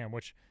Darvin Ham,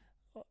 which,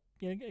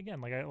 again,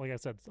 like I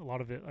said, a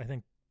lot of it, I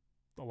think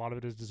a lot of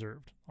it is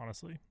deserved,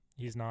 honestly.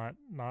 He's not,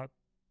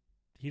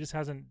 he just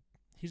hasn't,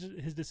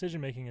 his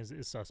decision making is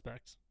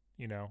suspect.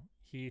 You know,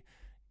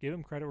 give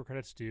him credit where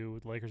credit's due.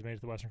 The Lakers made it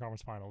to the Western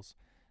Conference Finals.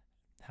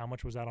 How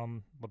much was that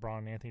on LeBron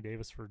and Anthony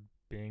Davis for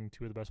being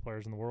 2 of the best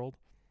players in the world?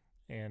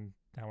 And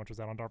how much was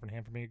that on Darvin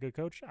Ham for being a good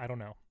coach? I don't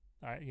know.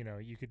 You know,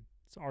 you could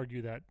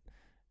argue that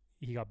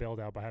he got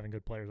bailed out by having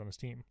good players on his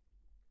team.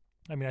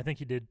 I mean, I think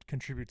he did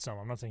contribute some.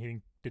 I'm not saying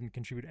he didn't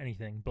contribute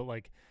anything, but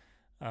like,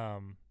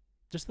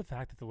 just the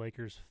fact that the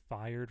Lakers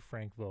fired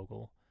Frank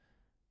Vogel,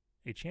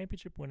 a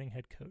championship-winning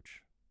head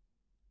coach,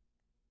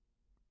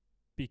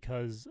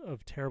 because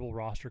of terrible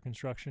roster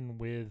construction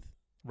with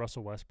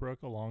Russell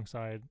Westbrook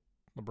alongside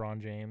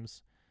LeBron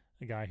James,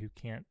 a guy who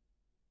can't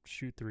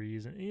shoot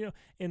threes,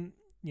 and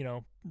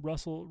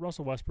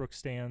Russell Westbrook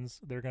stands.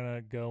 They're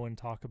gonna go and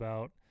talk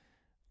about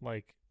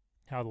like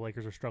how the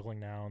Lakers are struggling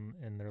now,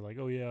 and they're like,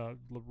 oh yeah,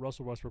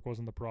 Russell Westbrook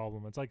wasn't the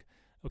problem. It's like,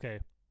 okay,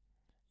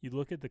 you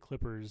look at the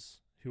Clippers,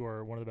 who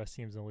are one of the best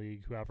teams in the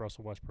league, who have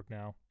Russell Westbrook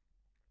now,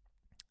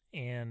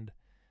 and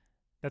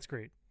that's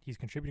great. He's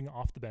contributing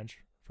off the bench.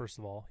 First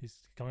of all,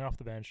 he's coming off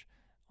the bench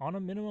on a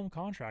minimum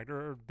contract,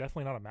 or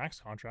definitely not a max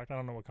contract. I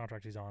don't know what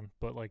contract he's on,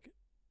 but like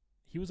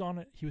he was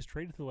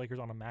traded to the Lakers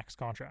on a max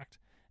contract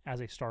as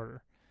a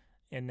starter,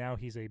 and now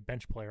he's a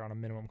bench player on a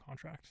minimum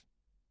contract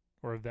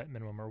or a vet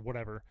minimum or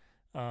whatever.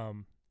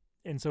 And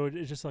so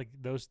it's just like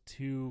those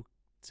two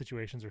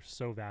situations are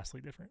so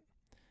vastly different.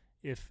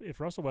 If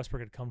Russell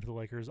Westbrook had come to the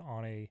Lakers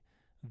on a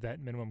vet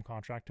minimum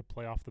contract to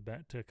play off the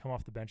bench, to come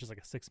off the bench as like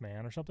a 6th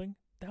man or something,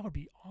 that would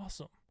be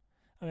awesome.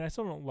 I mean, I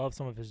still don't love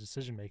some of his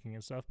decision making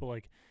and stuff, but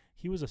like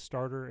he was a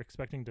starter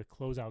expecting to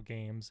close out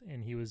games,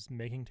 and he was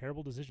making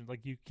terrible decisions.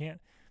 Like you can't,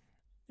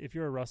 if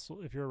you're a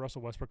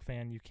Russell Westbrook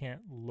fan, you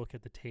can't look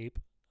at the tape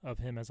of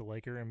him as a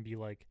Laker and be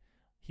like,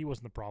 he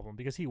wasn't the problem,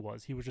 because he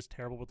was just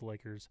terrible with the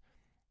Lakers.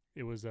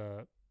 It was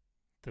the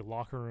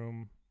locker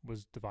room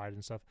was divided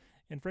and stuff,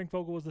 and Frank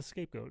Vogel was the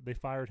scapegoat. They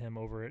fired him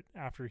over it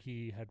after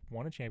he had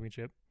won a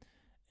championship,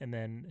 and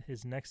then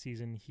his next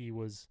season he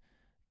was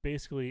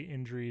basically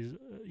injuries,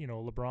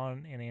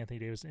 LeBron and Anthony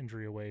Davis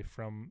injury away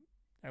from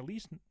at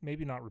least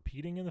maybe not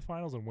repeating in the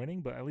finals and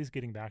winning, but at least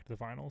getting back to the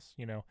finals.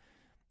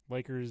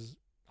 Lakers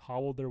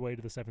hobbled their way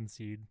to the 7th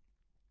seed,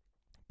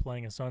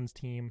 playing a Suns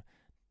team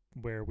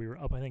where we were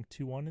up, I think,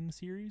 2-1 in the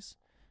series.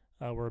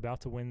 We're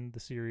about to win the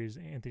series.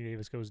 Anthony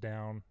Davis goes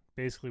down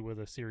basically with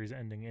a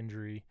series-ending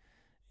injury,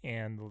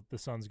 and the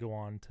Suns go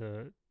on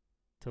to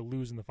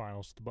lose in the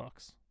finals to the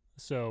Bucks.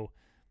 So,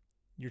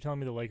 you're telling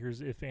me the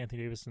Lakers, if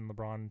Anthony Davis and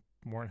LeBron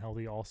weren't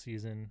healthy all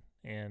season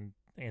and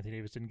Anthony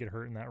Davis didn't get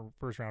hurt in that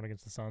first round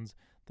against the Suns,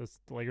 the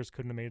Lakers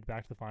couldn't have made it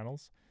back to the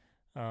finals.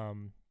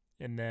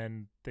 And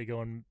then they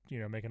go and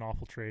make an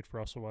awful trade for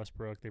Russell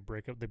Westbrook. They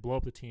blow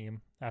up the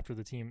team after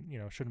the team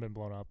shouldn't have been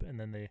blown up, and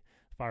then they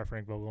fire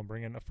Frank Vogel and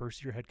bring in a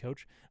first-year head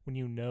coach when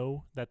you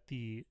know that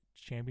the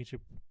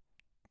championship,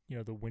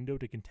 the window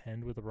to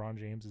contend with LeBron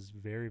James is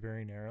very,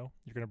 very narrow.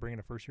 You're going to bring in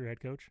a first-year head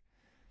coach.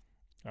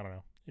 I don't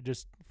know. It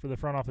just, for the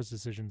front office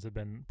decisions, have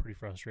been pretty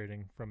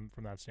frustrating from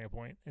that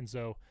standpoint. And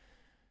so,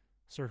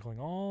 circling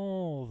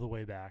all the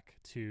way back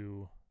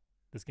to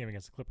this game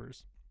against the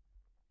Clippers,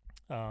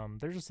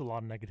 there's just a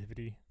lot of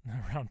negativity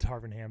around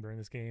Darvin Ham during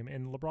this game,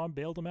 and LeBron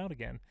bailed him out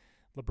again.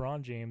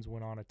 LeBron James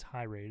went on a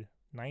tirade,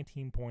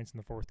 19 points in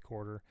the fourth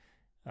quarter,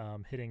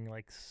 hitting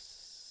like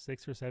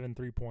 6 or 7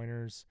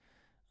 3-pointers,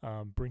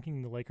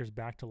 bringing the Lakers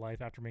back to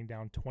life after being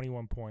down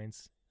 21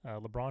 points.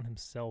 LeBron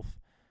himself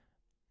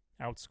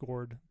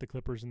outscored the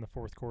Clippers in the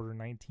fourth quarter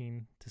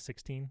 19-16.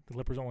 The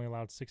Clippers only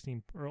got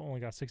 16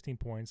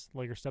 points. The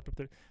Lakers stepped up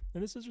there.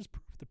 And this is just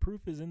proof. The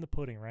proof is in the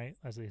pudding, right?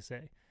 As they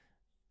say.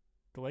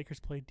 The Lakers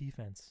played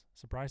defense.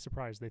 Surprise,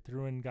 surprise. They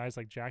threw in guys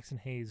like Jackson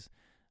Hayes,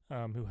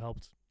 who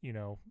helped,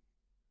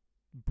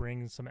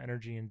 bring some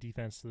energy and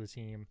defense to the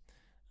team.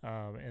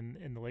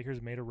 And the Lakers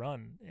made a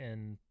run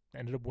and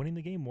ended up winning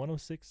the game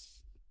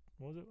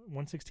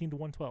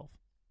 116-112.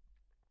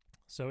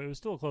 So it was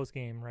still a close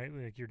game, right?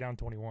 Like, you're down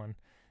 21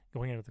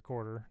 going into the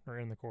quarter or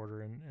in the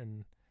quarter,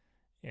 and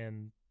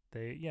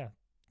they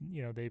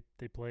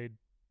played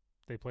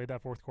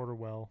that fourth quarter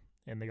well,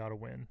 and they got a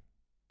win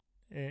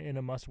in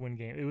a must-win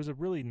game. It was a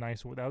really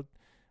nice win.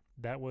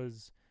 That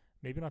was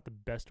maybe not the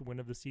best win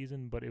of the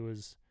season, but it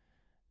was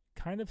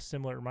kind of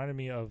similar. It reminded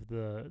me of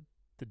the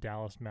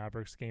Dallas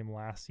Mavericks game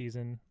last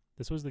season.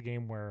 This was the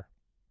game where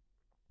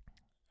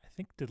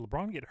did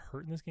LeBron get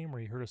hurt in this game,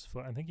 where he hurt his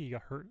foot? I think he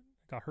got hurt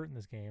in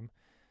this game.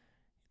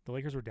 The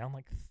Lakers were down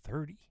like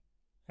 30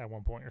 at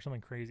one point or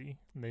something crazy.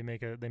 And they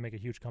make a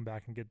huge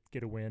comeback and get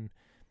a win.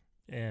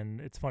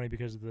 And it's funny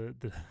because the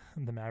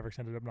Mavericks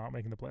ended up not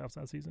making the playoffs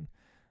that season.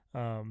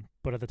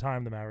 But at the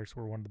time, the Mavericks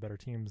were one of the better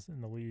teams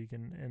in the league,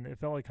 and it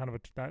felt like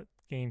that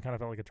game kind of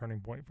felt like a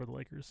turning point for the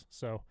Lakers.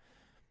 So,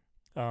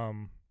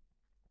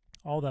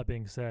 all that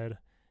being said,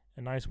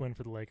 a nice win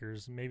for the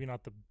Lakers. Maybe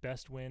not the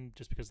best win,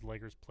 just because the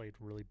Lakers played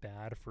really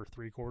bad for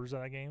 3 quarters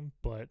of that game,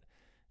 but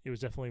it was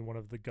definitely one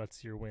of the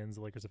gutsier wins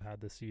the Lakers have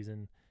had this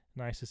season.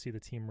 Nice to see the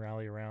team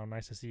rally around.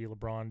 Nice to see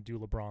LeBron do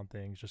LeBron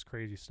things, just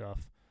crazy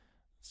stuff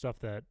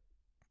that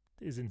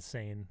is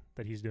insane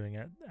that he's doing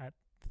at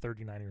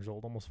 39 years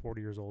old, almost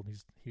 40 years old.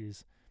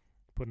 He's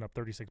putting up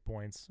 36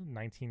 points,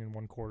 19 in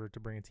one quarter to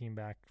bring a team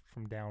back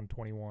from down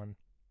 21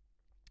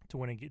 to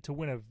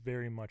win a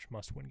very much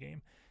must-win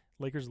game.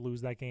 Lakers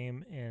lose that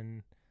game,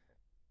 and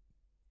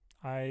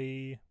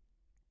I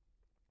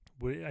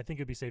think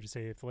it'd be safe to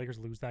say if the Lakers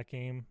lose that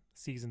game,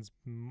 season's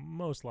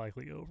most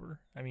likely over.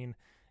 I mean,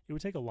 it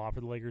would take a lot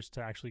for the Lakers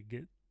to actually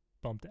get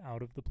bumped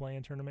out of the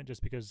play-in tournament,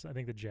 just because I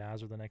think the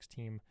Jazz are the next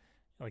team,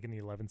 like in the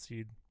 11th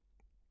seed,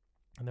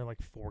 and they're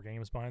like 4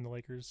 games behind the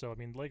Lakers. So, I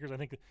mean, the Lakers, I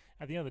think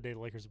at the end of the day, the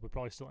Lakers would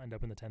probably still end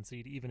up in the 10th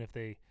seed, even if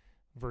they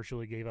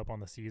virtually gave up on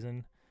the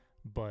season.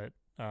 But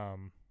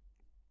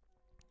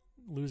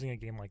losing a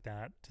game like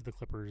that to the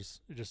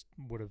Clippers, it just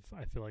would have,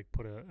 I feel like,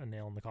 put a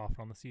nail in the coffin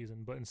on the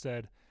season. But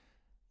instead,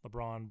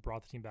 LeBron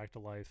brought the team back to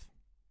life.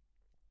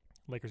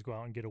 Lakers go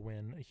out and get a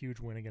win, a huge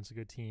win against a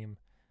good team.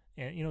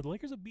 And, the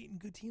Lakers have beaten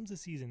good teams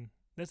this season.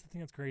 That's the thing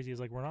that's crazy, is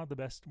like, we're not the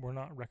best, we're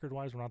not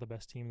record-wise, we're not the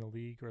best team in the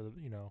league, or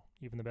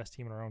even the best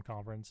team in our own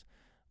conference.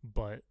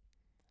 But,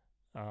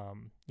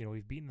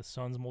 we've beaten the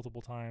Suns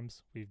multiple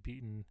times. We've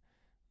beaten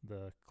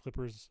the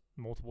Clippers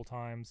multiple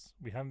times.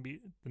 We haven't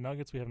beaten the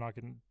Nuggets. We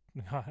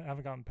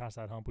haven't gotten past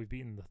that hump. We've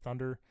beaten the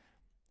Thunder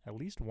at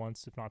least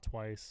once, if not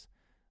twice.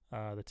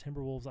 The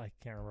Timberwolves, I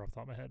can't remember off the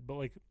top of my head, but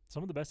like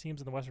some of the best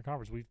teams in the Western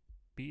Conference, we've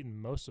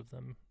beaten most of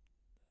them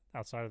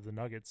outside of the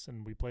Nuggets,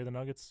 and we play the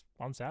Nuggets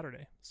on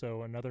Saturday.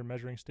 So another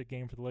measuring stick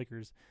game for the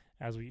Lakers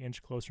as we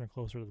inch closer and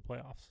closer to the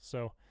playoffs.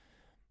 So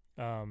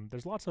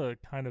there's lots to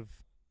kind of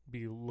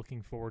be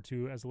looking forward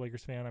to as a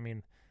Lakers fan. I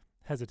mean,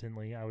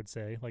 hesitantly, I would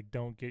say, like,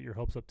 don't get your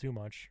hopes up too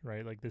much,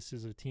 right? Like, this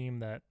is a team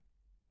that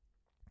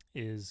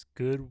is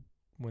good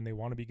when they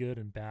want to be good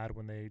and bad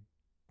when they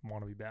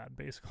want to be bad,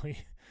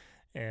 basically.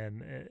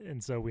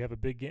 And so we have a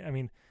big game. I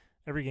mean,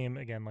 every game,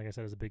 again, like I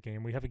said, is a big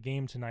game. We have a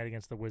game tonight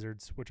against the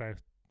Wizards, which I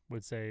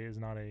would say is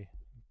not a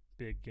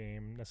big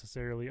game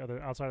necessarily,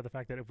 outside of the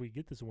fact that if we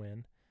get a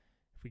win,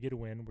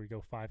 we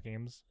go 5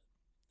 games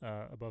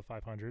above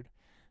 500.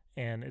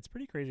 And it's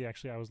pretty crazy,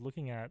 actually. I was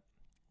looking at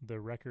the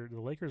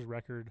Lakers'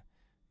 record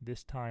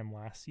this time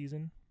last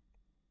season,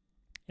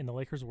 and the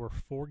Lakers were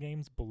 4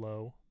 games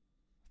below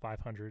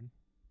 500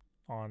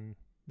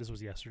 this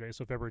was yesterday,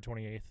 so February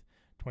 28th,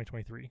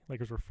 2023.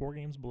 Lakers were 4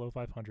 games below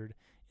 500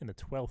 in the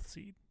 12th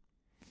seed.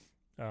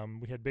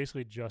 We had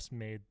basically just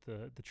made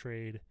the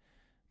trade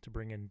to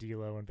bring in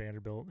D'Lo and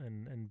Vanderbilt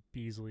and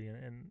Beasley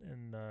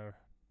and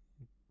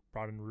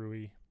brought in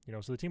Rui,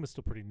 So the team was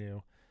still pretty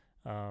new.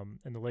 And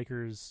the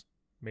Lakers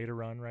made a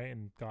run, right,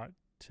 and got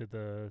to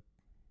the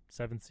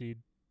 7th seed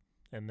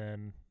and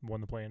then won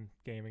the play-in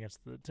game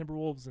against the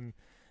Timberwolves and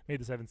made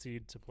the 7th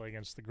seed to play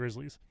against the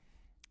Grizzlies.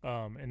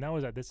 And that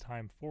was at this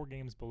time 4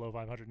 games below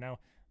 500. Now,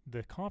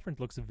 the conference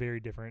looks very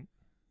different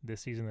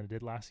this season than it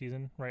did last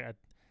season, right?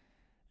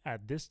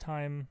 At this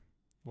time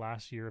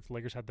last year, if the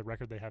Lakers had the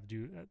record they have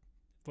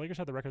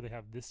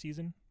this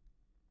season,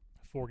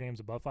 4 games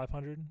above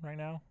 500 right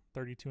now,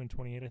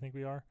 32-28, I think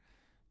we are.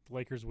 The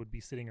Lakers would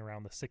be sitting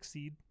around the 6th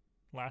seed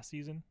last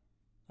season.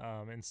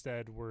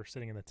 Instead, we're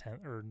sitting in the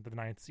 10th or the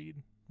 9th seed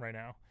right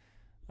now.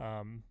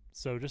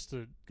 So just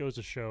goes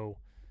to show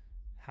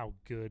how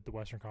good the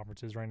Western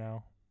Conference is right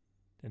now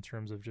in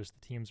terms of just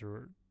the teams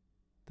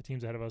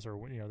ahead of us are,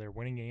 they're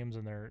winning games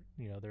and they're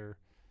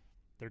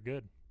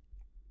good.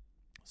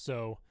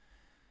 So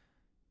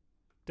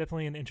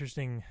definitely an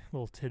interesting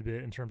little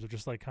tidbit in terms of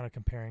just like kind of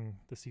comparing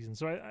the season.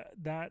 So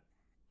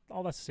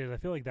all that's to say is I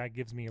feel like that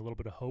gives me a little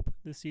bit of hope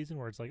this season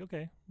where it's like,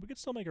 okay, we could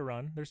still make a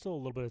run. There's still a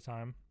little bit of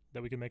time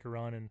that we can make a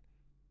run, and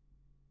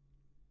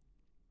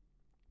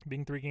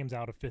being 3 games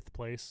out of 5th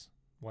place,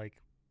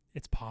 like,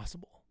 it's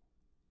possible.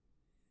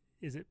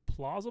 Is it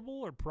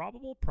plausible or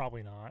probable?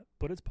 Probably not,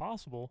 but it's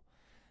possible.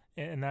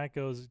 And that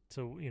goes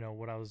to,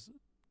 what I was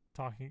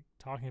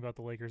talking about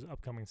the Lakers'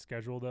 upcoming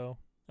schedule, though.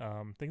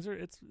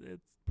 It's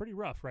pretty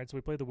rough, right? So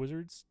we play the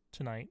Wizards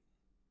tonight.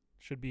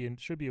 Should be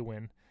a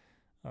win.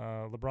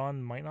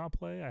 LeBron might not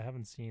play. I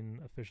haven't seen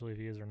officially if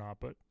he is or not,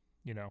 but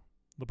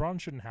LeBron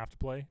shouldn't have to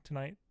play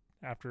tonight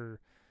after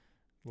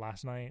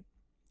last night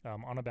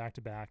on a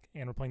back-to-back,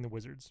 and we're playing the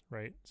Wizards,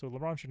 right? So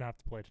LeBron shouldn't have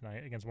to play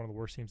tonight against one of the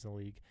worst teams in the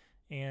league,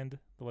 and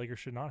the Lakers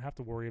should not have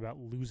to worry about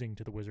losing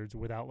to the Wizards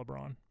without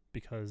LeBron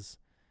because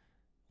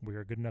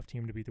we're a good enough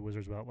team to beat the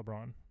Wizards without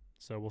LeBron.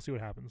 So we'll see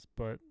what happens,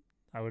 but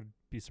I would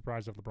be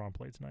surprised if LeBron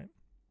played tonight.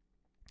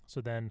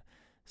 So then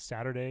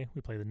Saturday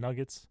we play the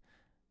Nuggets,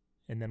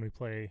 and then we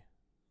play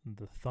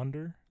the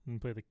Thunder, and we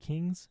play the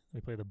Kings,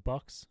 we play the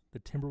Bucks, the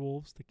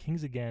Timberwolves, the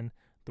Kings again,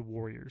 the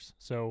Warriors.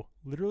 So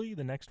literally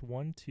the next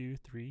 1, 2,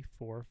 3,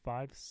 4,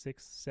 5,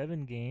 6,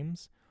 7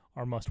 games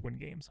are must-win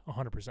games,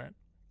 100%.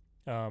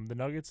 The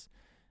Nuggets,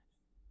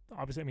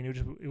 obviously, I mean,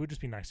 it would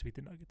just be nice to beat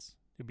the Nuggets.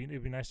 It'd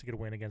be nice to get a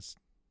win against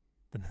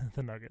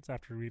the Nuggets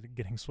after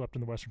getting swept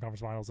in the Western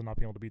Conference Finals and not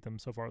being able to beat them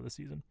so far this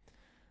season.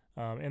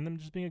 And them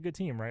just being a good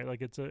team, right?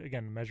 Like, it's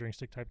again, measuring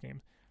stick type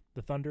games.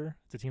 The Thunder,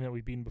 it's a team that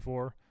we've beaten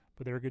before,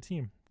 but they're a good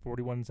team.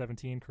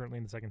 41-17, currently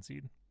in the 2nd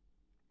seed.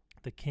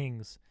 The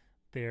Kings,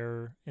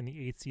 they're in the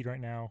 8th seed right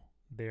now.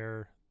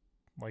 They're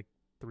like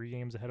 3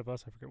 games ahead of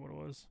us. I forget what it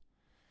was.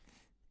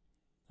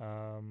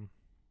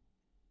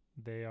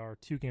 They are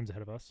 2 games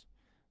ahead of us.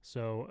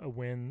 So a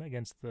win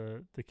against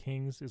the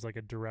Kings is like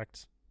a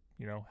direct,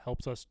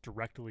 helps us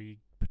directly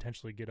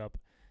potentially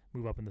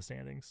move up in the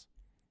standings.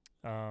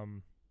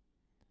 And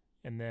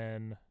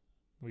then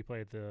we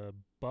play the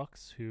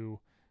Bucks, who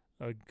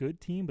a good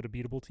team but a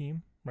beatable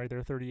team, right?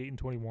 They're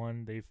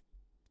 38-21. They've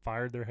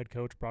fired their head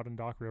coach, brought in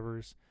Doc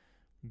Rivers.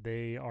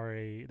 They're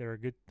a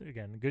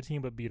good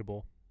team but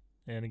beatable.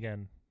 And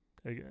again,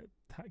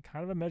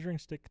 kind of a measuring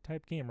stick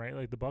type game, right?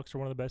 Like, the Bucks are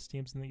one of the best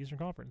teams in the Eastern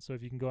Conference. So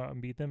if you can go out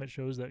and beat them, it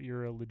shows that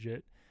you're a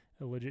legit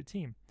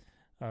team.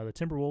 The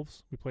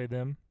Timberwolves, we play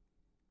them,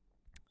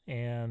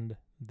 and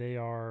they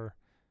are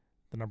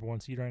the number 1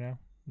 seed right now.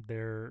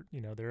 They're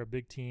a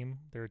big team.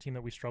 They're a team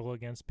that we struggle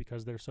against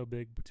because they're so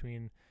big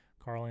between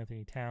Karl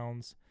Anthony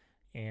Towns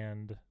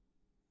and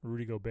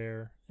Rudy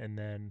Gobert, and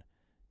then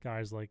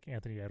guys like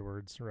Anthony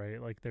Edwards,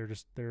 right? Like, they're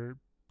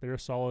a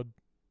solid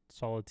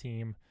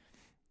team.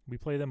 We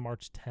play them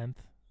March 10th.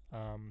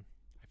 I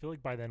feel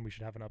like by then we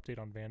should have an update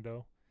on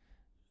Vando.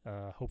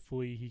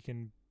 Hopefully he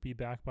can be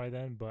back by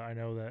then, but I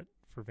know that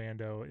for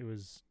Vando it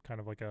was kind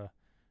of like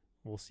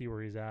we'll see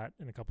where he's at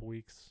in a couple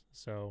weeks.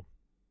 So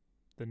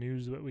the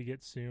news that we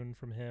get soon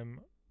from him,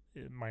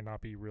 it might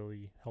not be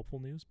really helpful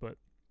news, but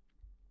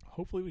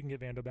hopefully we can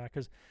get Vando back,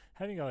 because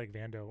having a guy like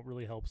Vando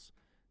really helps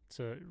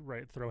to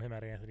throw him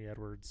at Anthony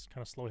Edwards,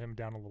 kind of slow him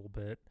down a little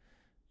bit.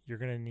 You're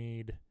going to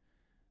need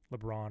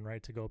LeBron,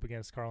 right, to go up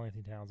against Karl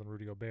Anthony Towns and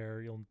Rudy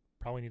Gobert. You'll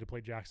probably need to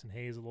play Jackson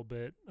Hayes a little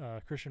bit.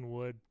 Christian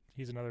Wood,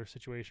 he's another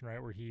situation,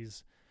 right, where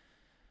he's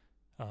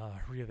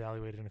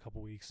reevaluated in a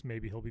couple weeks.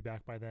 Maybe he'll be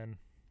back by then.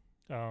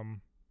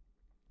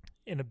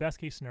 In a best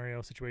case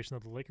scenario situation,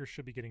 though, the Lakers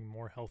should be getting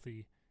more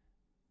healthy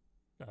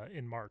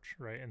in March,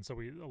 right? And so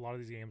a lot of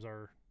these games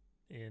are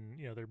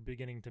they're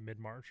beginning to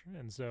mid-March.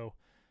 And so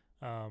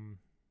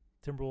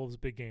Timberwolves,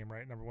 big game,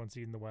 right? Number 1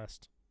 seed in the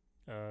West,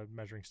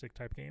 measuring stick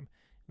type game.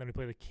 And then we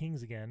play the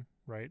Kings again,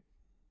 right?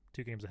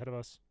 2 games ahead of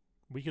us.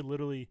 We could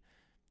literally,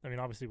 I mean,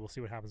 obviously we'll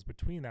see what happens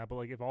between that, but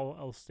like, if all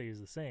else stays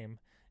the same,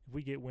 if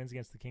we get wins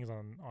against the Kings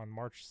on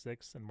March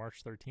 6th and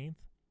March 13th,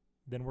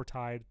 then we're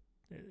tied,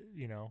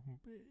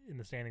 in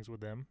the standings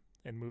with them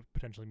and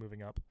potentially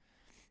moving up.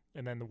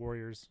 And then the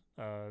Warriors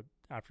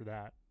after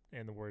that,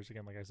 and the Warriors,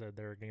 again, like I said,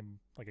 they're a game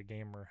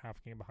or half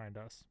a game behind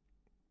us.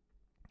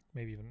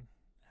 Maybe even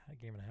a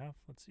game and a half.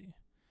 Let's see.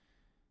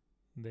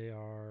 They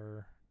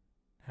are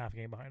half a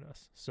game behind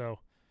us. So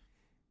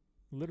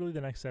literally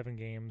the next 7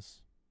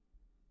 games,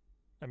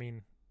 I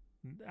mean,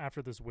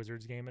 after this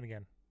Wizards game, and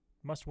again,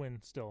 must win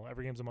still.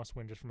 Every game's a must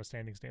win just from a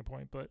standing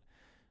standpoint, but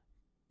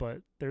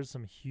there's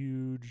some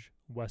huge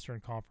Western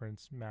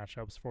Conference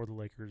matchups for the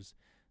Lakers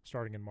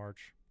starting in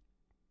March.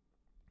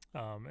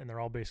 And they're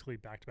all basically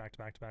back to back to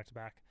back to back to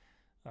back.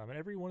 And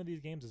every one of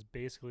these games is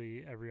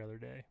basically every other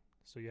day.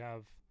 So you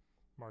have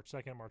March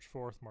 2nd, March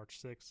 4th, March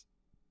 6th,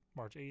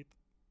 March 8th,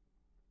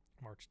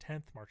 March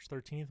 10th, March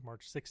 13th,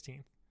 March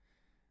 16th.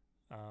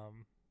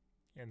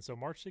 And so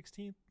March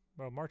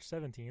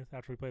 17th,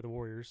 after we play the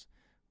Warriors,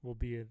 it'll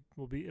be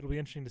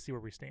interesting to see where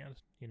we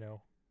stand. You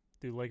know,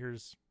 do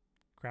Lakers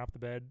crap the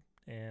bed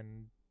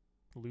and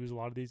lose a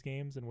lot of these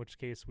games, in which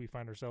case we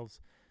find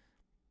ourselves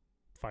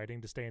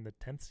fighting to stay in the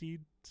 10th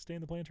seed to stay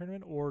in the play-in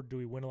tournament, or do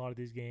we win a lot of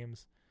these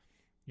games,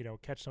 you know,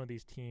 catch some of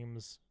these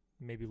teams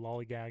maybe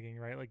lollygagging,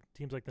 right? Like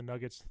teams like the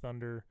Nuggets,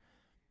 Thunder,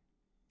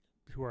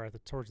 who are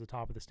towards the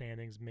top of the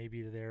standings,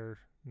 maybe they're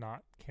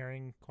not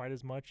caring quite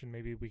as much, and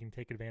maybe we can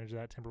take advantage of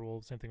that.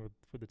 Timberwolves, same thing with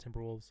the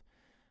Timberwolves.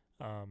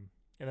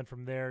 And then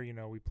from there, you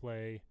know, we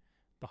play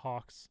the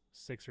Hawks,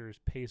 Sixers,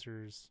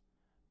 Pacers,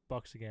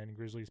 Bucks again,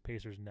 Grizzlies,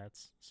 Pacers,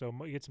 Nets. So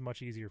it gets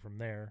much easier from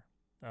there.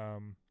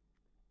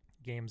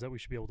 Games that we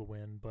should be able to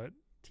win, but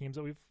teams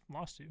that we've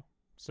lost to.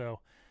 So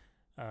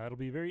it'll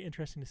be very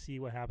interesting to see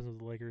what happens with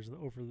the Lakers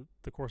over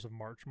the course of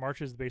March.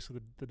 March is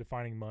basically the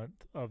defining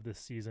month of this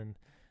season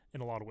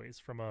in a lot of ways,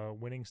 from a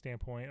winning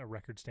standpoint, a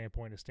record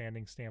standpoint, a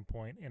standing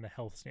standpoint, and a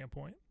health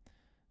standpoint.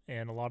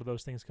 And a lot of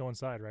those things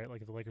coincide, right?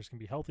 Like if the Lakers can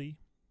be healthy,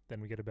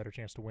 then we get a better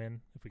chance to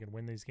win. If we can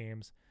win these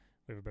games,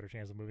 we have a better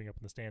chance of moving up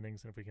in the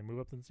standings. And if we can move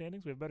up in the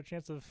standings, we have a better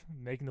chance of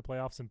making the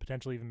playoffs and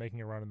potentially even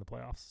making a run in the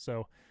playoffs.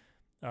 So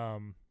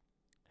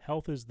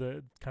health is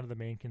the kind of the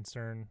main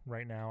concern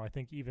right now. I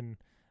think even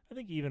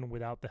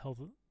without the health,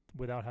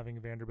 without having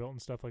Vanderbilt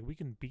and stuff, like we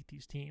can beat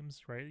these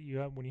teams, right?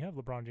 When you have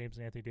LeBron James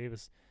and Anthony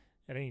Davis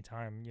at any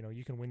time, you know,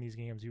 you can win these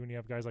games. When you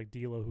have guys like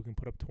D'Lo who can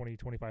put up 20,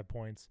 25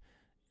 points,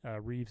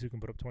 Reeves who can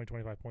put up 20,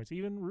 25 points,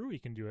 even Rui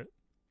can do it.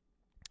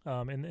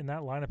 And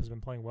that lineup has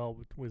been playing well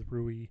with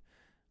Rui,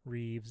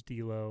 Reeves,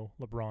 D'Lo,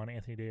 LeBron,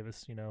 Anthony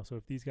Davis, you know. So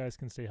if these guys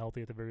can stay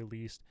healthy at the very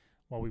least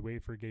while we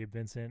wait for Gabe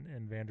Vincent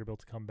and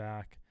Vanderbilt to come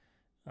back,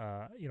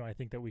 you know, I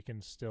think that we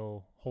can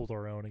still hold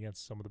our own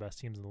against some of the best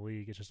teams in the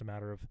league. It's just a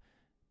matter of,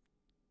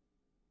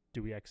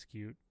 do we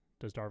execute?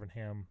 Does Darvin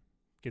Ham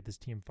get this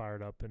team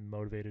fired up and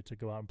motivated to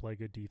go out and play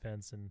good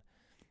defense and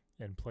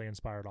play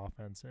inspired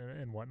offense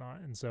and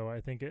whatnot? And so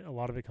I think a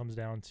lot of it comes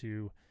down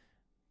to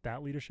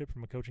that leadership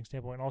from a coaching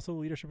standpoint, and also the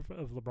leadership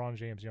of LeBron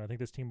James. You know, I think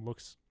this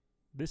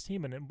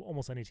team and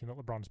almost any team that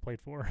LeBron's played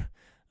for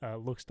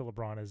looks to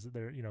LeBron as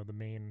their, you know, the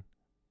main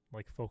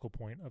like focal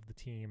point of the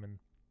team, and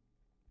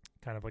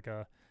kind of like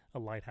a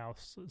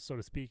lighthouse, so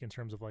to speak, in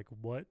terms of like,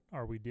 what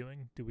are we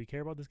doing? Do we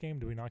care about this game?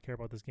 Do we not care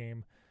about this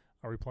game?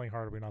 Are we playing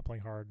hard? Are we not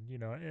playing hard? You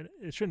know,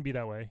 it shouldn't be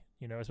that way,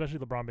 you know, especially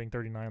LeBron being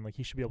 39. Like,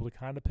 he should be able to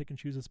kind of pick and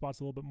choose his spots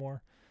a little bit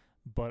more.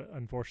 But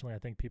unfortunately, I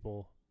think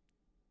people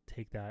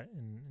take that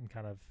and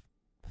kind of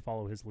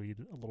follow his lead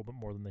a little bit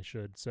more than they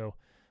should. So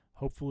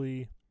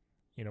hopefully,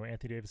 you know,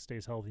 Anthony Davis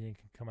stays healthy and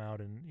can come out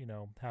and, you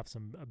know, have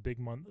a big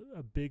month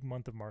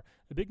of March.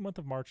 A big month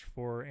of March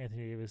for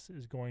Anthony Davis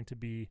is going to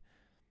be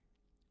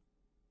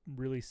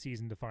really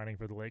season defining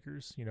for the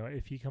Lakers. You know,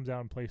 if he comes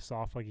out and plays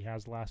soft like he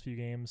has the last few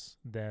games,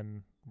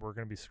 then we're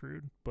going to be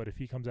screwed. But if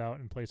he comes out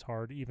and plays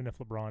hard, even if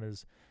LeBron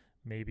is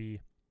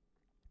maybe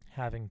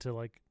having to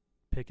like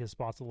pick his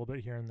spots a little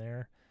bit here and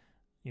there,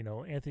 you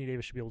know, Anthony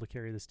Davis should be able to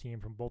carry this team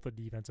from both a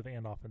defensive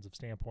and offensive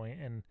standpoint.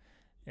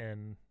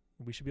 And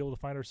we should be able to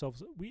find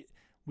ourselves, we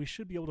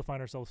should be able to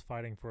find ourselves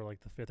fighting for like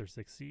the 5th or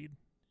 6th seed.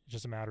 It's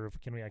just a matter of,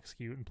 can we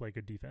execute and play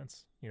good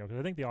defense? You know, because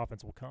I think the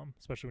offense will come,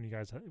 especially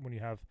when you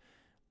have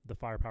the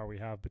firepower we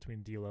have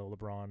between D'Lo,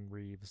 LeBron,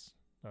 Reeves,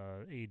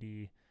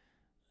 AD,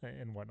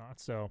 and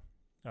whatnot. So,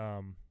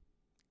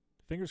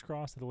 fingers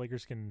crossed that the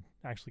Lakers can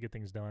actually get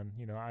things done.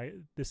 You know,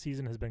 this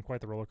season has been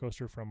quite the roller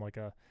coaster, from like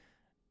a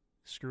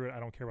screw it, I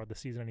don't care about the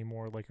season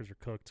anymore, Lakers are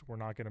cooked, we're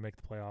not going to make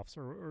the playoffs,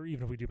 or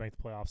even if we do make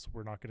the playoffs,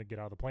 we're not going to get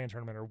out of the play-in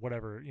tournament or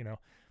whatever, you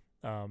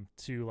know,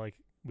 to like,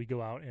 we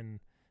go out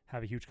and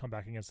have a huge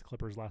comeback against the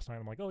Clippers last night.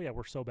 I'm like, oh yeah,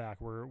 we're so back.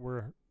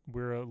 We're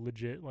a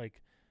legit,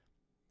 like,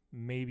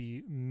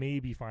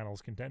 maybe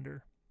finals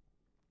contender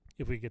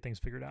if we get things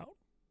figured out.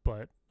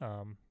 But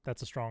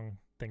that's a strong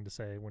thing to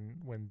say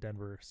when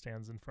Denver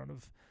stands in front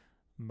of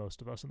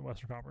most of us in the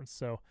Western Conference.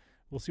 So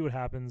we'll see what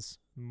happens.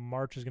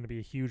 March is going to be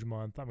a huge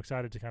month. I'm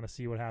excited to kind of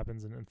see what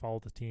happens and follow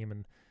the team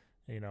and,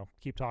 you know,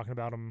 keep talking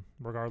about them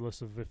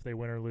regardless of if they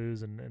win or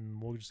lose,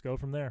 and we'll just go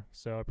from there.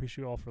 So I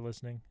appreciate you all for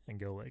listening, and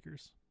go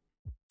Lakers.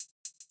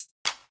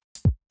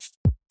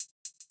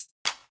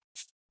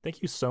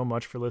 Thank you so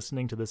much for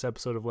listening to this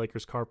episode of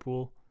Lakers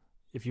Carpool.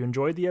 If you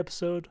enjoyed the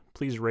episode,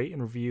 please rate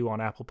and review on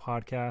Apple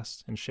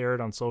Podcasts and share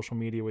it on social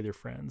media with your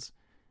friends.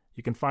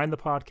 You can find the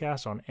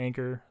podcast on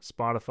Anchor,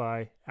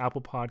 Spotify,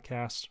 Apple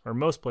Podcasts, or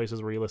most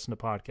places where you listen to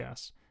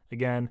podcasts.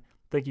 Again,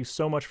 thank you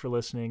so much for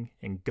listening,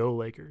 and go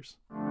Lakers.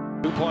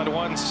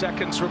 2.1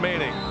 seconds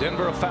remaining.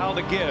 Denver a foul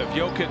to give.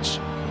 Jokic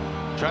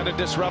trying to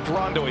disrupt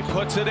Rondo. He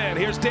puts it in.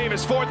 Here's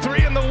Davis,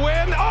 4-3 in the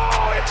win.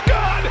 Oh, it's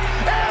good!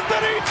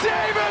 Anthony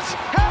Davis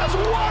has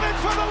won it